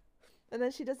pollinator. And then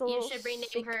she does a You little should rename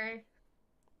shake her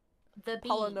the bee.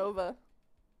 Pollinova.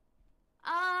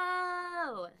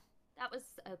 Oh, that was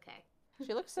okay.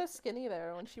 She looks so skinny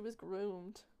there when she was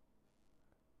groomed.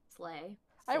 Slay.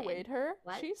 I Same. weighed her.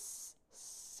 What? She's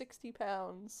 60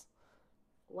 pounds.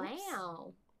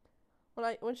 Wow.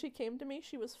 When she came to me,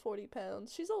 she was 40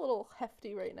 pounds. She's a little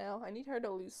hefty right now. I need her to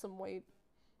lose some weight.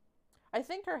 I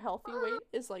think her healthy weight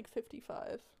is like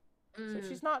 55. So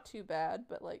she's not too bad,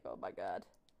 but like, oh my god.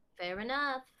 Fair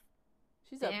enough.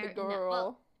 She's a Fair big enough. girl.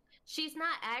 Well, she's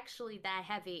not actually that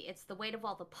heavy. It's the weight of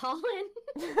all the pollen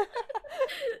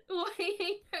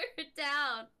weighing her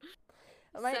down.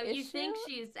 My So you issue- think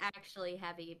she's actually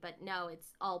heavy, but no, it's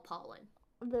all pollen.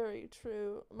 Very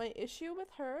true. My issue with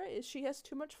her is she has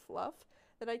too much fluff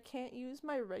that I can't use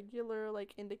my regular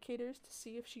like indicators to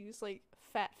see if she's like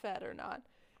fat or not.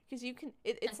 Because you can,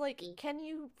 it's like, Husky. can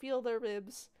you feel their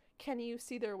ribs? Can you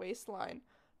see their waistline?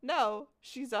 No,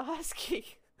 she's a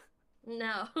husky.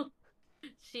 No.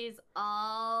 She's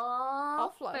all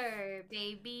fluff. fur,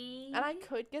 baby. And I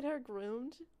could get her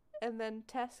groomed and then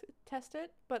test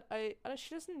it, but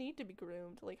she doesn't need to be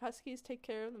groomed. Like, huskies take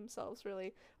care of themselves,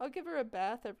 really. I'll give her a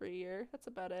bath every year. That's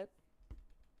about it.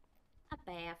 A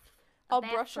bath. A I'll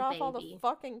bath brush for off all the baby.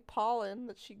 fucking pollen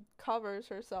that she covers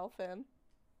herself in.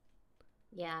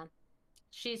 Yeah.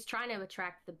 She's trying to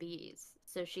attract the bees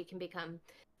so she can become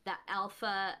the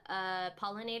alpha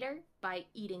pollinator by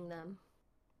eating them.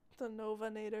 The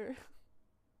Novanator.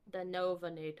 The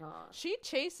Novanator. She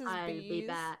chases I'll bees. be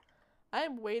back.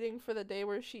 I'm waiting for the day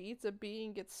where she eats a bee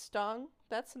and gets stung.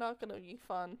 That's not gonna be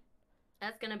fun.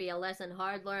 That's gonna be a lesson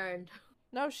hard learned.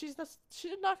 No, she's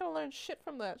not gonna learn shit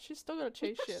from that. She's still gonna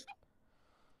chase shit.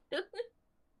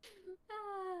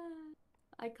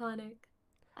 Iconic.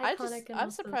 Iconic and I'm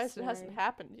also surprised it hasn't slay.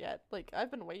 happened yet. Like,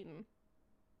 I've been waiting.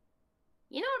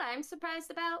 You know what I'm surprised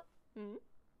about? Hmm?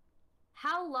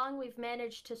 How long we've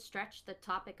managed to stretch the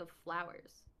topic of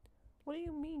flowers. What do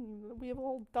you mean? We have a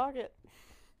whole docket.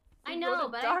 I We know, wrote a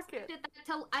but docket.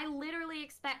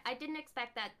 I didn't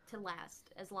expect that to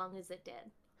last as long as it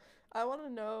did. I want to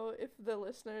know if the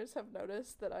listeners have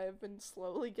noticed that I have been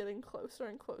slowly getting closer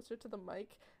and closer to the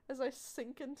mic as I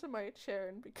sink into my chair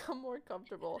and become more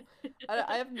comfortable.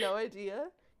 I have no idea,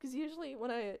 because usually when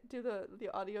I do the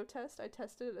audio test, I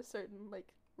test it at a certain, like,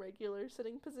 regular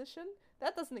sitting position.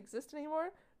 That doesn't exist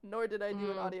anymore, nor did I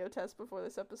do an audio test before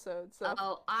this episode, so...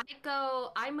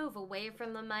 Oh, I move away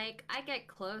from the mic. I get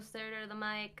closer to the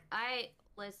mic.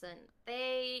 Listen,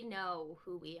 they know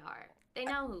who we are. They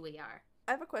know who we are.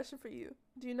 I have a question for you.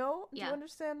 Do you Yeah.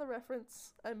 understand the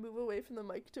reference, I move away from the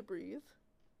mic to breathe?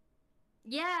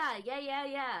 Yeah.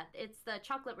 It's the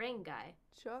chocolate rain guy.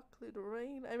 Chocolate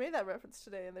rain. I made that reference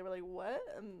today, and they were like, "What?"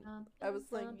 And Bum, I bum,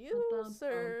 was like, bum, bum, "You, bum, bum,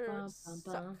 sir, bum, bum,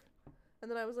 suck." bum. And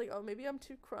then I was like, "Oh, maybe I'm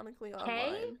too chronically Tay?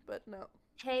 online." But no,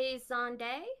 Tay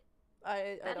Zonday?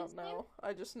 I That his don't name? know.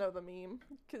 I just know the meme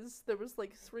because there was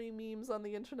like three memes on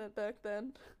the internet back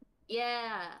then.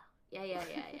 Yeah. Yeah.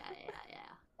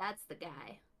 That's the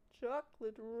guy.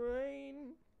 Chocolate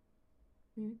rain.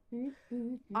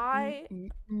 I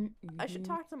I should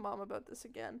talk to mom about this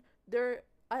again.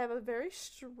 I have a very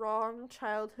strong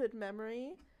childhood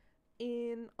memory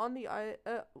in on the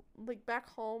like back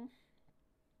home.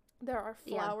 There are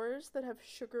Yeah. flowers that have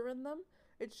sugar in them.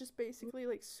 It's just basically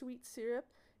like sweet syrup.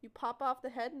 You pop off the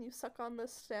head and you suck on the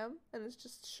stem, and it's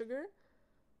just sugar.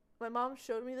 My mom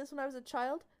showed me this when I was a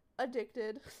child.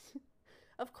 Addicted.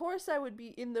 Of course, I would be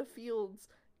in the fields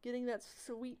getting that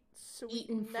sweet, sweet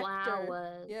Eating nectar.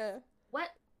 flowers. Yeah. What?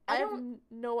 I I have don't.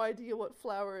 no idea what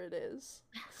flower it is.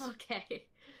 Okay.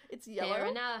 It's Fair yellow,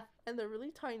 enough. and they're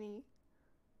really tiny.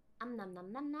 Nom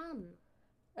nom nom nom.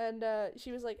 And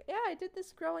she was like, "Yeah, I did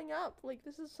this growing up. Like,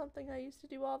 this is something I used to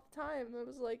do all the time." And I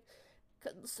was like,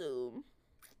 "Consume."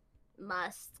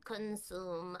 Must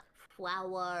consume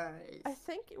flowers. I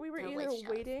think we were either Delicious.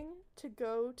 waiting to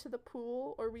go to the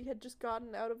pool or we had just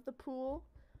gotten out of the pool,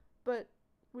 but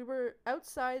we were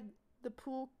outside the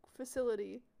pool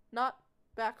facility, not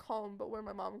back home, but where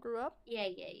my mom grew up. Yeah.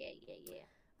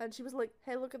 And she was like,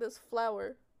 "Hey, look at this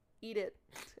flower. Eat it."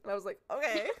 And I was like,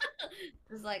 "Okay."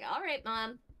 It's like, all right,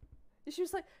 mom. She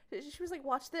was like,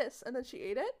 "Watch this." And then she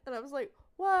ate it, and I was like,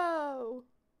 "Whoa.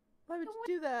 Why would you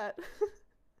do that?"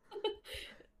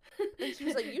 And she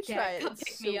was like, "You try Dad, it. come It's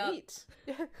pick me up. sweet."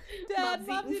 Dad, mom's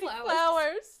Eating eating flowers.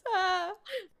 flowers. Ah.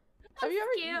 Have I'm you ever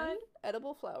scared. eaten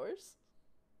edible flowers?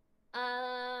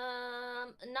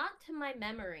 Not to my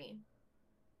memory.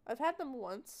 I've had them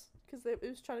once because it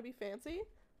was trying to be fancy.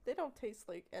 They don't taste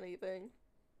like anything.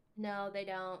 No, they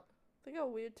don't. They got a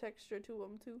weird texture to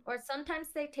them too. Or sometimes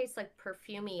they taste like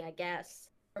perfumey, I guess,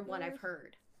 from what Mm, I've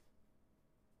heard.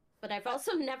 But I've I,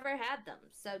 also never had them.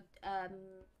 So,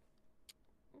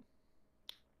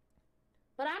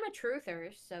 but I'm a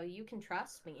truther, so you can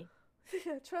trust me.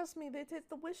 yeah, trust me, they taste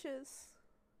delicious.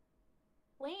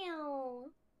 Wow.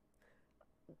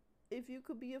 If you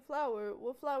could be a flower,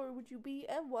 what flower would you be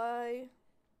and why?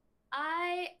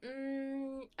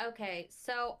 Okay,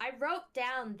 so I wrote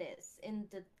down this in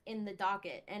the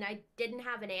docket and I didn't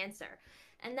have an answer.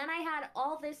 And then I had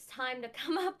all this time to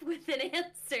come up with an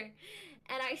answer,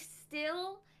 and I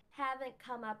still haven't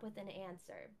come up with an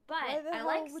answer. Why But the I hell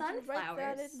like would you write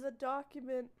that sunflowers. in the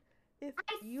document if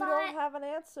I you don't thought have an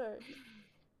answer?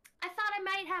 I thought I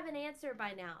might have an answer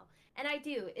by now, and I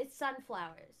do. It's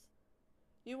sunflowers.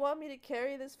 You want me to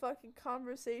carry this fucking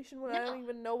conversation when No, I don't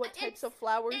even know what types it's of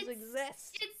flowers it's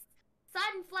exist? it's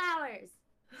sunflowers.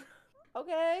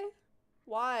 Okay.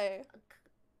 Why?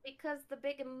 Because the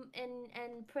big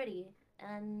and pretty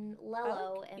and I like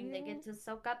Lello, and they eating get to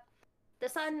soak up the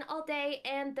sun all day,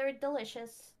 and they're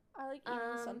delicious. I like eating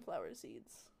Um, sunflower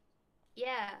seeds.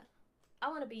 yeah, I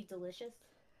want to be delicious.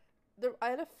 I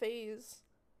had a phase,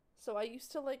 so I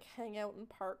used to like hang out in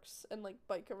parks and like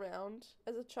bike around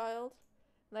as a child,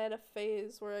 and I had a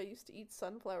phase where I used to eat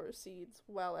sunflower seeds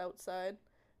while outside,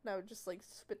 and I would just like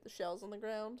spit the shells on the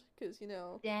ground because people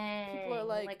are Dang,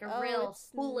 like, like a "Oh, real it's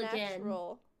hooligan.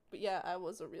 natural." But yeah, I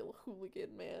was a real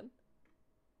hooligan, man.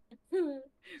 Running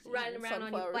Eating around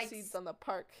on your sunflower bike, seeds on the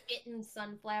park. spitting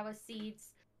sunflower seeds.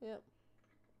 Yep.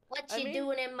 What I you made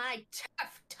doing in my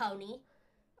turf, Tony?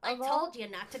 I of all told you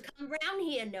not to come round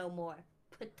here no more,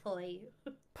 Patoy.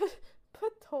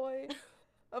 put toy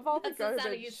of all the That's the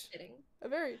sound of you garbage. spitting.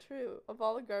 Very true. Of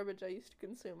all the garbage I used to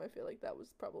consume, I feel like that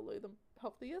was probably the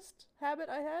healthiest habit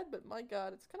I had, but my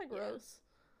god, it's kind of Yeah. gross.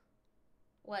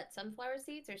 What, sunflower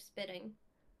seeds or spitting?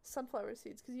 Sunflower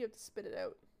seeds, because you have to spit it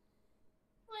out.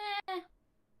 Eh,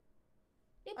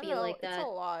 it'd I be don't know, like it's a that.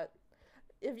 lot.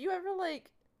 Have you ever, like,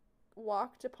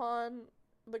 walked upon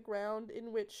the ground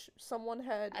in which someone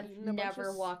had I've eaten a bunch never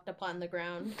of... walked upon the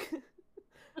ground.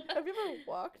 Have you ever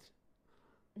walked?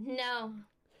 No,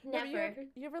 Have you never. ever,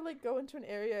 you ever, like, go into an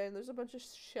area and there's a bunch of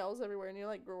shells everywhere and you're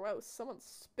like, gross, someone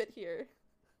spit here.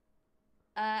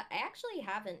 I actually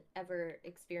haven't ever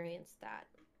experienced that.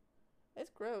 It's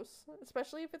gross,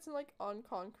 especially if it's in like on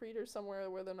concrete or somewhere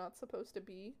where they're not supposed to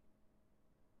be.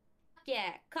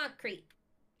 Yeah, concrete.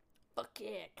 Fuck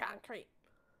yeah, concrete.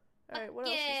 All Fuck right, what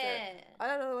else is there? yeah. I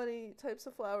don't know any types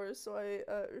of flowers, so I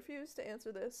refuse to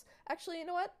answer this. Actually, you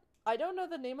know what? I don't know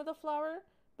the name of the flower,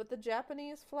 but the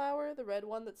Japanese flower, the red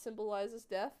one that symbolizes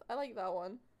death, I like that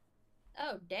one.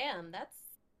 Oh, damn, that's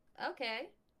okay.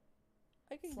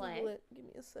 I can Slay. Google it. Give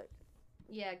me a sec.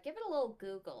 Yeah, give it a little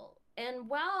Google. And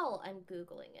while I'm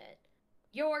Googling it,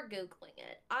 you're Googling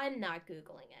it, I'm not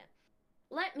Googling it.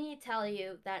 Let me tell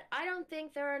you that I don't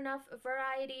think there are enough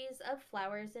varieties of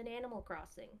flowers in Animal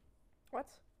Crossing. What?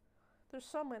 There's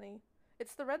so many.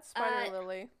 It's the red Uh, spider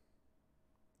lily.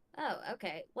 oh,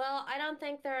 okay. Well, I don't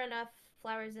think there are enough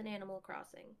flowers in Animal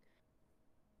Crossing.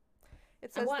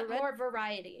 It I says want more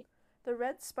variety. the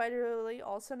red spider lily,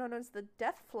 also known as the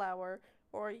death flower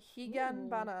or Ooh.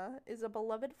 higanbana, is a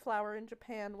beloved flower in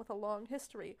Japan with a long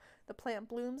history. The plant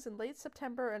blooms in late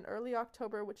September and early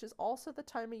October, which is also the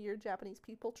time of year Japanese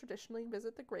people traditionally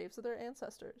visit the graves of their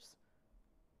ancestors.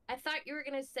 I thought you were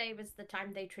gonna say it was the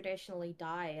time they traditionally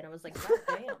die, and I was like, God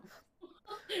damn.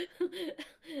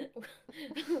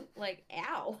 Like,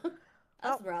 ow.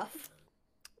 That's Oh, rough.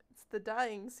 it's the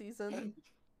dying season.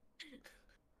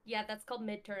 Yeah, that's called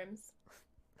midterms.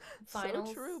 So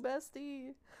Finals. true,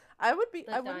 bestie. The I wouldn't be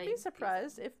dying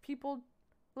surprised season. if people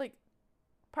like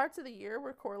parts of the year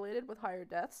were correlated with higher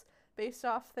deaths based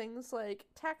off things like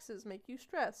taxes make you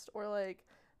stressed or like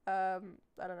I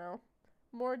don't know,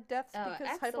 more deaths Oh,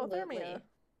 because hypothermia. absolutely.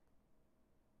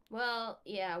 Well,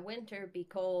 yeah, winter be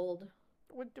cold.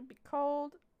 Would it be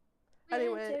cold?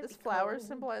 Anyway, Winter this be flower cold.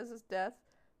 symbolizes death,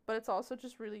 but it's also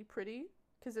just really pretty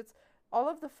because it's all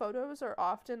of the photos are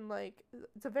often like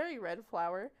it's a very red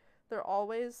flower. They're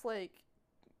always like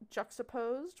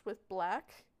juxtaposed with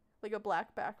black, like a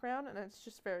black background, and it's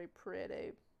just very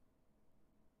pretty.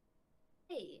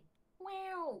 Hey.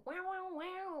 Wow, wow, wow,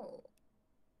 wow.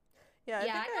 Yeah,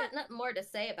 Yeah, I got nothing more to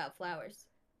say about flowers.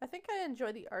 I think I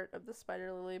enjoy the art of the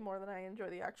spider lily more than I enjoy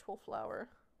the actual flower.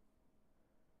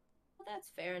 Well, that's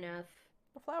fair enough.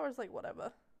 The flower's like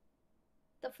whatever.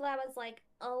 The flower's like,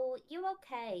 oh, you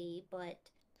okay, but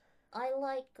I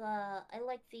like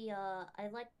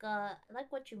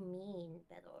what you mean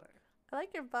better. I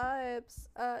like your vibes.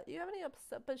 You have any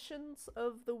observations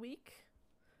of the week?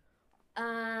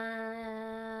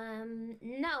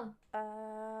 No.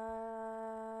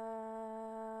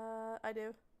 I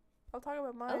do. I'll talk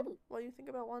about mine Oh, while you think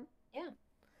about one. yeah.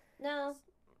 No,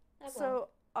 I won't. So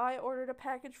I ordered a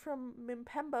package from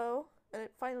Mimpembo, and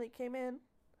it finally came in.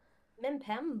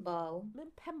 Mimpembo.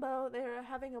 Mimpembo, they're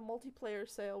having a multiplayer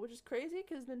sale, which is crazy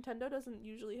because Nintendo doesn't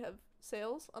usually have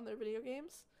sales on their video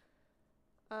games.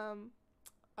 Um,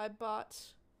 I bought,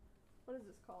 what is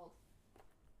this called?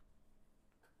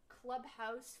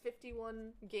 Clubhouse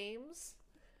 51 Games,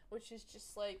 which is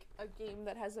just like a game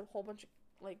that has a whole bunch of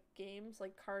like games,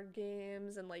 like card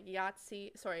games and like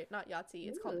Yahtzee. Sorry, not Yahtzee.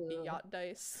 It's called Ooh. Yacht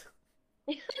Dice.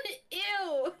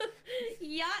 Ew.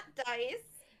 Yacht dice.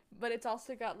 But it's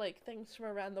also got like things from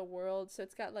around the world. So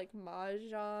it's got like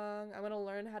Mahjong. I'm gonna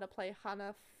learn how to play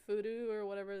Hanafuda or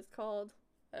whatever it's called.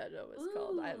 I don't know what it's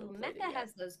called. I Ooh, haven't played it Mecca yet.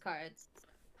 has those cards.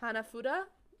 Hanafuda?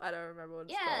 I don't remember what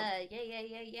it's called.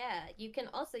 Yeah. You can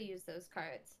also use those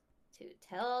cards to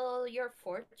tell your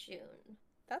fortune.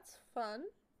 That's fun.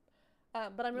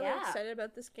 But I'm really Yeah. excited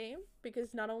about this game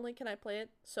because not only can I play it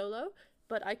solo,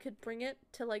 but I could bring it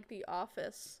to like the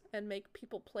office and make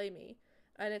people play me.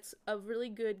 And it's a really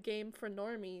good game for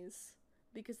normies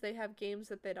because they have games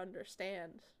that they'd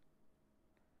understand.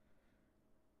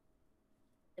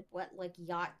 What, like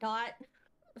yacht dot?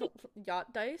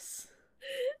 Yacht dice.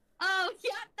 Oh,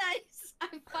 yacht dice! I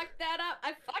fucked that up.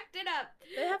 I fucked it up.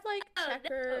 They have like Oh no.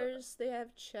 checkers, they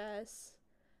have chess,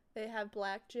 they have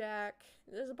blackjack.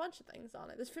 There's a bunch of things on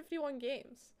it. There's 51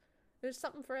 games. There's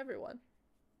something for everyone.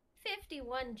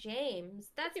 51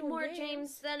 James. That's 51 more games.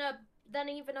 James than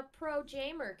even a pro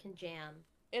jamer can jam.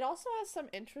 It also has some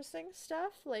interesting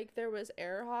stuff. Like there was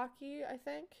air hockey, I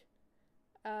think.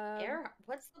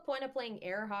 What's the point of playing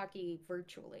air hockey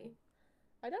virtually?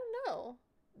 I don't know.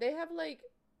 They have like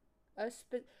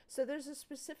so there's a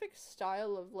specific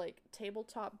style of like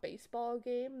tabletop baseball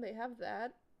game. They have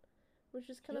that, which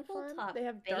is kind of fun. Tabletop They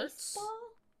have darts. baseball?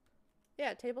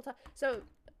 Yeah, tabletop. So,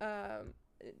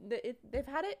 they've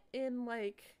had it in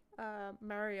like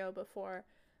Mario before,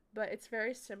 but it's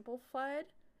very simplified.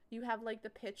 You have like the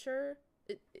pitcher.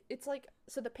 It's like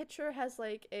so the pitcher has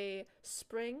like a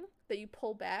spring that you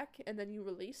pull back and then you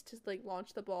release to like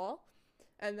launch the ball,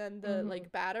 and then the Mm-hmm.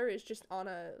 like batter is just on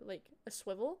a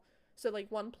swivel. So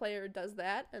like one player does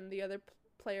that and the other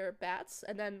player bats,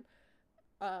 and then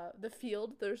the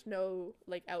field there's no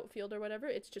like outfield or whatever.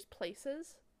 It's just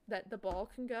places that the ball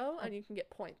can go and you can get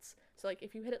points. So like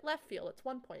if you hit it left field, it's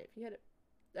 1 point. If you hit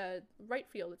it right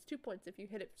field, it's 2 points. If you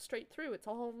hit it straight through, it's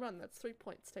a home run. That's 3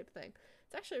 points type of thing.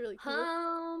 It's actually really cool.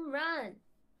 Home run.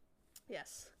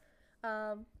 Yes.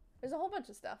 There's a whole bunch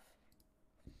of stuff.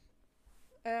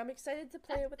 And I'm excited to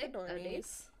play it with the That's sick, though, dude.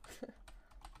 normies.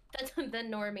 The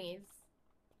normies,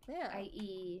 Yeah.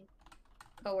 i.e.,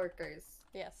 coworkers.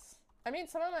 Yes. I mean,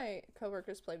 some of my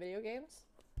coworkers play video games,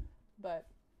 but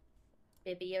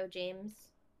Bibio James.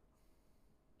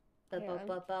 The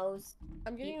yeah, bows.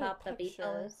 I'm giving you Bebop a the picture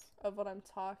beepos. of what I'm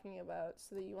talking about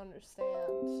so that you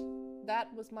understand.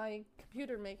 That was my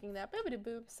computer making that boobity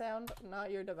boob sound,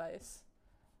 not your device.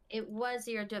 It was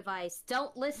your device.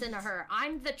 Don't listen to her.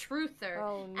 I'm the truther.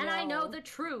 Oh no. And I know the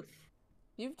truth.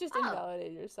 You've just Oh.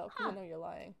 invalidated yourself because Huh. I know you're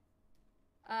lying.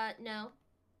 No.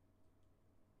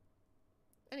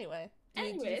 Anyway.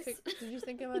 Anyways. Did you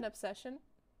think of an obsession?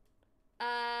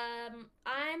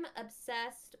 I'm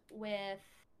obsessed with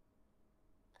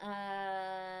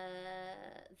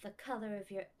the color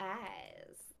of your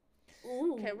eyes.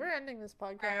 Ooh. Okay, we're ending this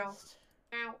podcast.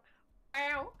 Ow.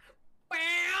 Ow.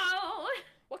 Ow.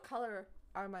 What color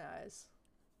are my eyes?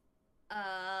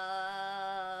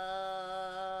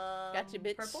 Gotcha,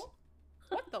 bitch. Purple?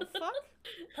 What the fuck?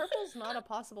 Purple's not a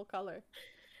possible color.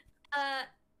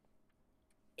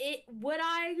 Would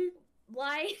I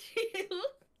lie to you?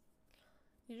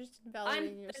 You're just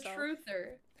invalidating I'm yourself. the truther.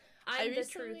 I I'm the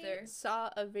recently truther. saw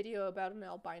a video about an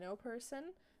albino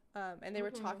person, and they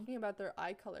were Mhm. talking about their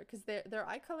eye color because their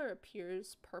eye color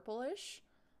appears purplish,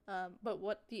 but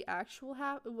what's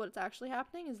actually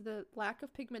happening is the lack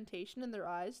of pigmentation in their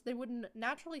eyes. They wouldn't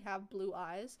naturally have blue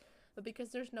eyes, but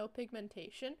because there's no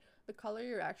pigmentation, the color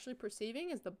you're actually perceiving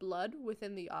is the blood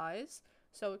within the eyes,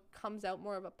 so it comes out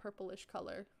more of a purplish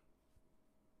color.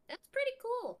 That's pretty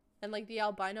cool. And like the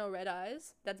albino red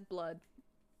eyes, that's blood.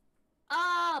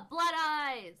 Ah, blood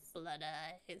eyes. Blood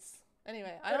eyes.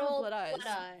 Anyway, I Good don't have old blood eyes. blood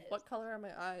eyes. What color are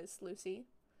my eyes, Lucy?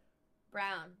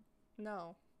 Brown.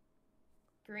 No.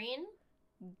 Green.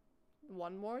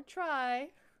 One more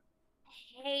try.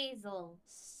 Hazel.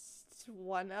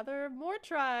 One other more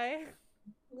try.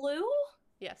 Blue?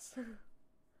 Yes.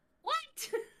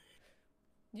 What?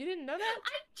 You didn't know that?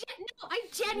 No, I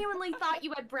genuinely thought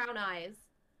you had brown eyes.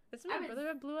 Doesn't my I was- brother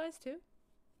have blue eyes too?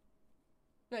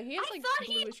 No, he has I like thought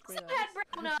he bluish green also eyes. had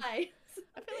brown eyes.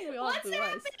 I feel like we all have What's blue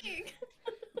eyes. happening?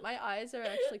 My eyes are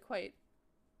actually quite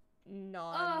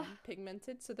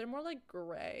non-pigmented, so they're more like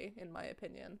gray in my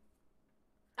opinion.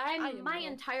 I am My little.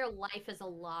 entire life is a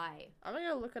lie. I'm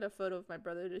gonna look at a photo of my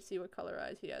brother to see what color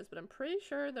eyes he has, but I'm pretty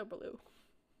sure they're blue.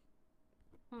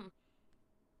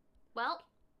 Well,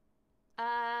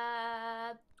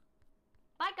 bye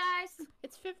guys.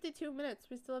 It's 52 minutes.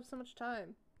 We still have so much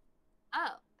time.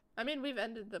 Oh, I mean, we've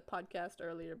ended the podcast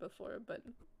earlier before, but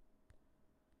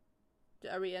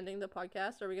are we ending the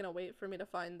podcast? Or are we gonna wait for me to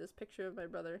find this picture of my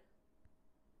brother?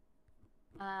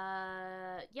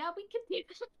 yeah, we can do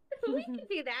we can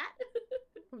do that.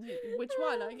 Which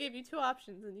one? I gave you two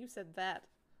options and you said that.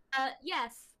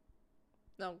 Yes.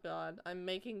 Oh god, I'm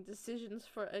making decisions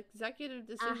for executive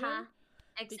decision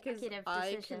because Executive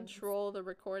I decisions. control the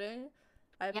recording.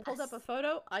 I pulled up a Yes.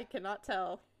 photo. I cannot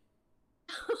tell.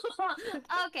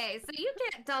 Okay, so you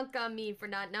can't dunk on me for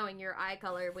not knowing your eye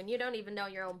color when you don't even know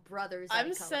your own brother's eye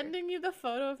I'm color. sending you the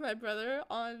photo of my brother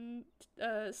on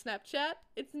Snapchat.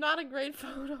 It's not a great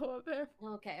photo of him.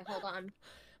 Okay, hold on.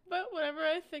 But whenever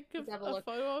I think of Let's have a a look.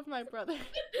 photo of my brother,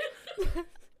 it's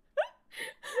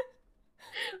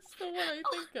the one I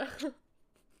think of. Sorry,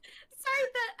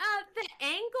 the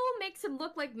angle makes him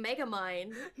look like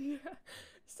Megamind. Yeah.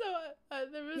 So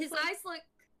there was His like, eyes look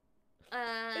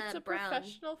it's a brown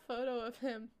professional photo of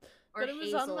him, or but it was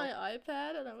hazel. on my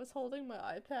iPad, and I was holding my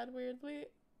iPad weirdly,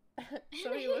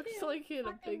 so he looks like he had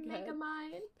a Fucking big head.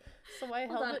 Megamind. So I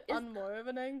Hold held on, it is- on more of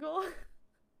an angle,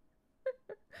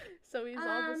 so he's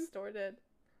all distorted.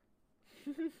 I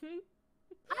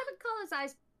would call his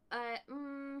eyes.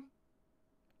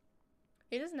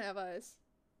 He doesn't have eyes.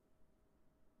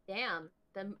 Damn.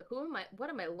 Then what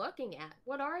am I looking at?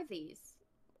 What are these?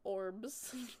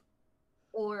 Orbs.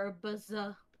 Orbs.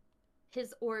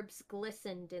 His orbs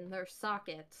glistened in their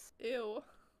sockets. Ew.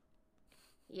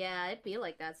 Yeah, it'd be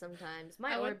like that sometimes.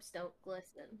 My I would- orbs don't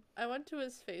glisten. I went to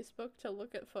his Facebook to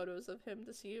look at photos of him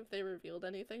to see if they revealed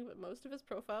anything, but most of his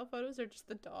profile photos are just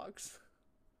the dogs.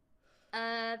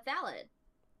 Valid.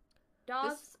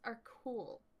 Dogs are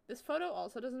cool. This photo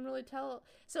also doesn't really tell.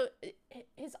 So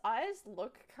his eyes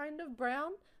look kind of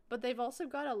brown, but they've also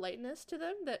got a lightness to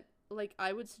them that, like,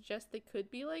 I would suggest they could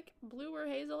be like blue or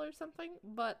hazel or something,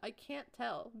 but I can't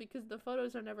tell because the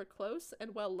photos are never close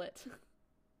and well lit.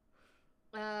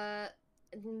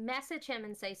 Message him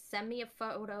and say, send me a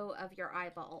photo of your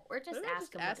eyeball. Or just Maybe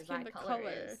ask him what his eye the color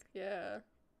is. Yeah.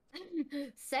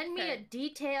 Send me a Okay.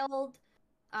 detailed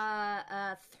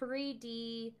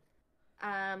 3D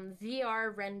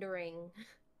VR rendering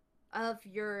of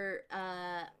your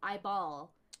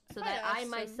eyeball so I that I asked him,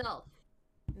 myself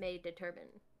may determine.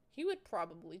 he would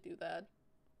probably do that.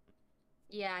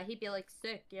 Yeah, he'd be like,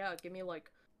 sick, yeah, give me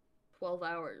like 12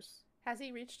 hours. Has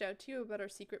he reached out to you about our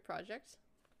secret project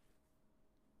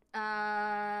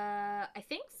I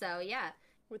think so, yeah.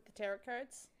 with the tarot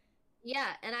cards? Yeah,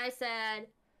 and I said,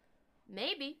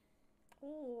 maybe.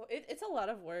 Oh, it's a lot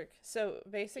of work. So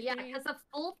basically, Yeah, because a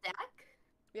full deck?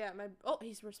 yeah, oh,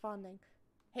 he's responding.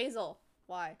 Hazel,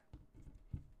 why?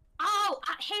 Oh,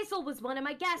 Hazel was one of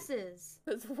my guesses.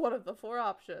 That's one of the 4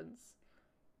 options.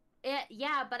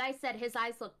 Yeah, but I said his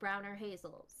eyes look brown or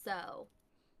hazel, so.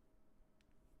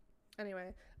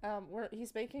 Anyway,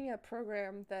 he's making a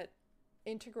program that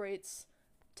integrates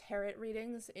tarot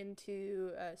readings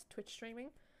into Twitch streaming,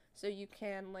 so you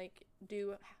can like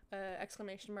do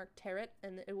exclamation mark tarot,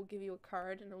 and it will give you a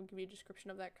card, and it will give you a description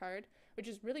of that card, which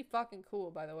is really fucking cool,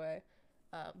 by the way.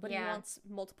 But Yeah. he wants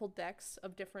multiple decks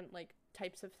of different like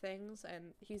types of things,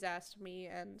 and he's asked me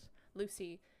and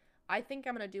Lucy. I think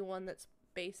I'm gonna do one that's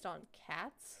based on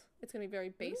cats. It's gonna be very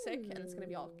basic, and it's gonna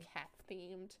be all Ooh. cat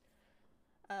themed.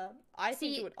 I think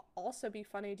See- it would also be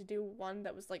funny to do one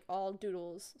that was like all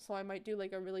doodles, so I might do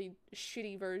like a really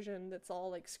shitty version that's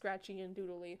all like scratchy and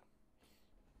doodly.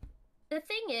 The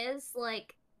thing is,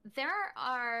 like, there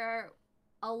are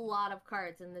a lot of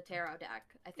cards in the tarot deck.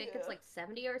 I think it's Yeah. like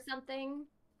 70 or something.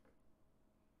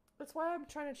 That's why I'm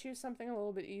trying to choose something a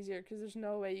little bit easier, because there's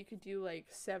no way you could do like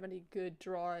 70 good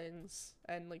drawings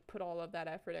and like put all of that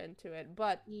effort into it.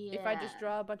 But if I just Yeah.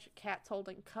 draw a bunch of cats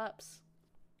holding cups,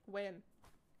 win.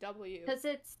 W. Because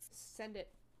it's. Send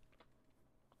it.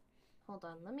 Hold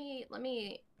on, let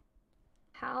me.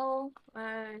 How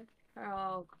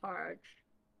tarot cards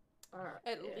are.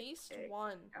 At least a-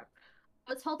 one.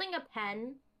 I was holding a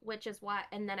pen, which is why.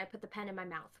 And then I put the pen in my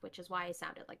mouth, which is why I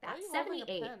sounded like Why are that. you holding a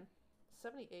 78. pen?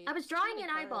 78. I was Too drawing many an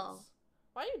eyeball. cards.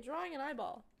 Why are you drawing an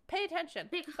eyeball? Pay attention.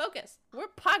 Big- Focus. We're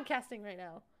podcasting right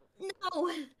now.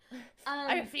 No!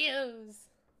 I refuse.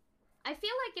 I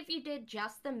feel like if you did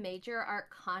just the major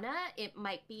arcana, it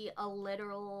might be a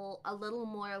little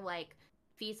more like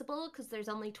feasible because there's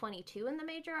only 22 in the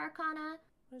major arcana.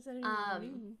 What does that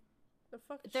even mean? The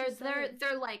fuck is she They're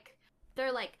saying?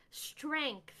 like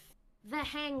strength, the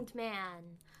hanged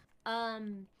man,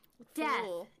 death,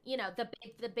 Fool. you know,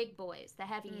 the big boys, the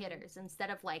heavy Mm. hitters, instead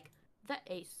of like the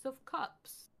ace of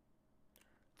cups,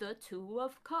 the two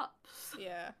of cups,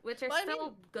 Yeah. which are Well, I still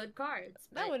mean, good cards,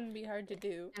 That but wouldn't be hard to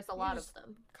do. there's a You lot just of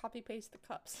them. Copy paste the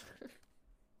cups.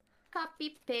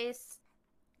 Copy paste.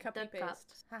 Copy The paste.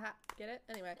 cups. Haha. Get it?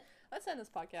 Anyway, let's end this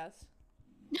podcast.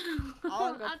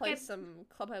 I'll go play Okay. some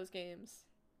Clubhouse games.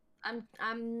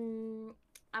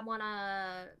 I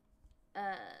wanna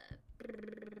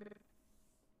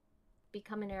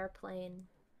become an airplane.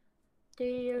 Do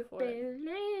you Go for it.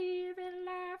 believe in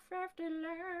life after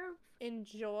love?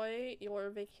 Enjoy your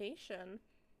vacation.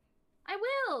 I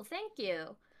will, thank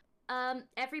you.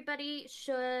 Everybody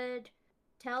should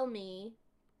tell me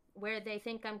where they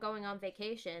think I'm going on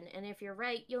vacation, and if you're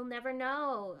right, you'll never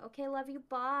know. Okay, love you,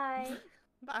 bye.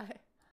 Bye.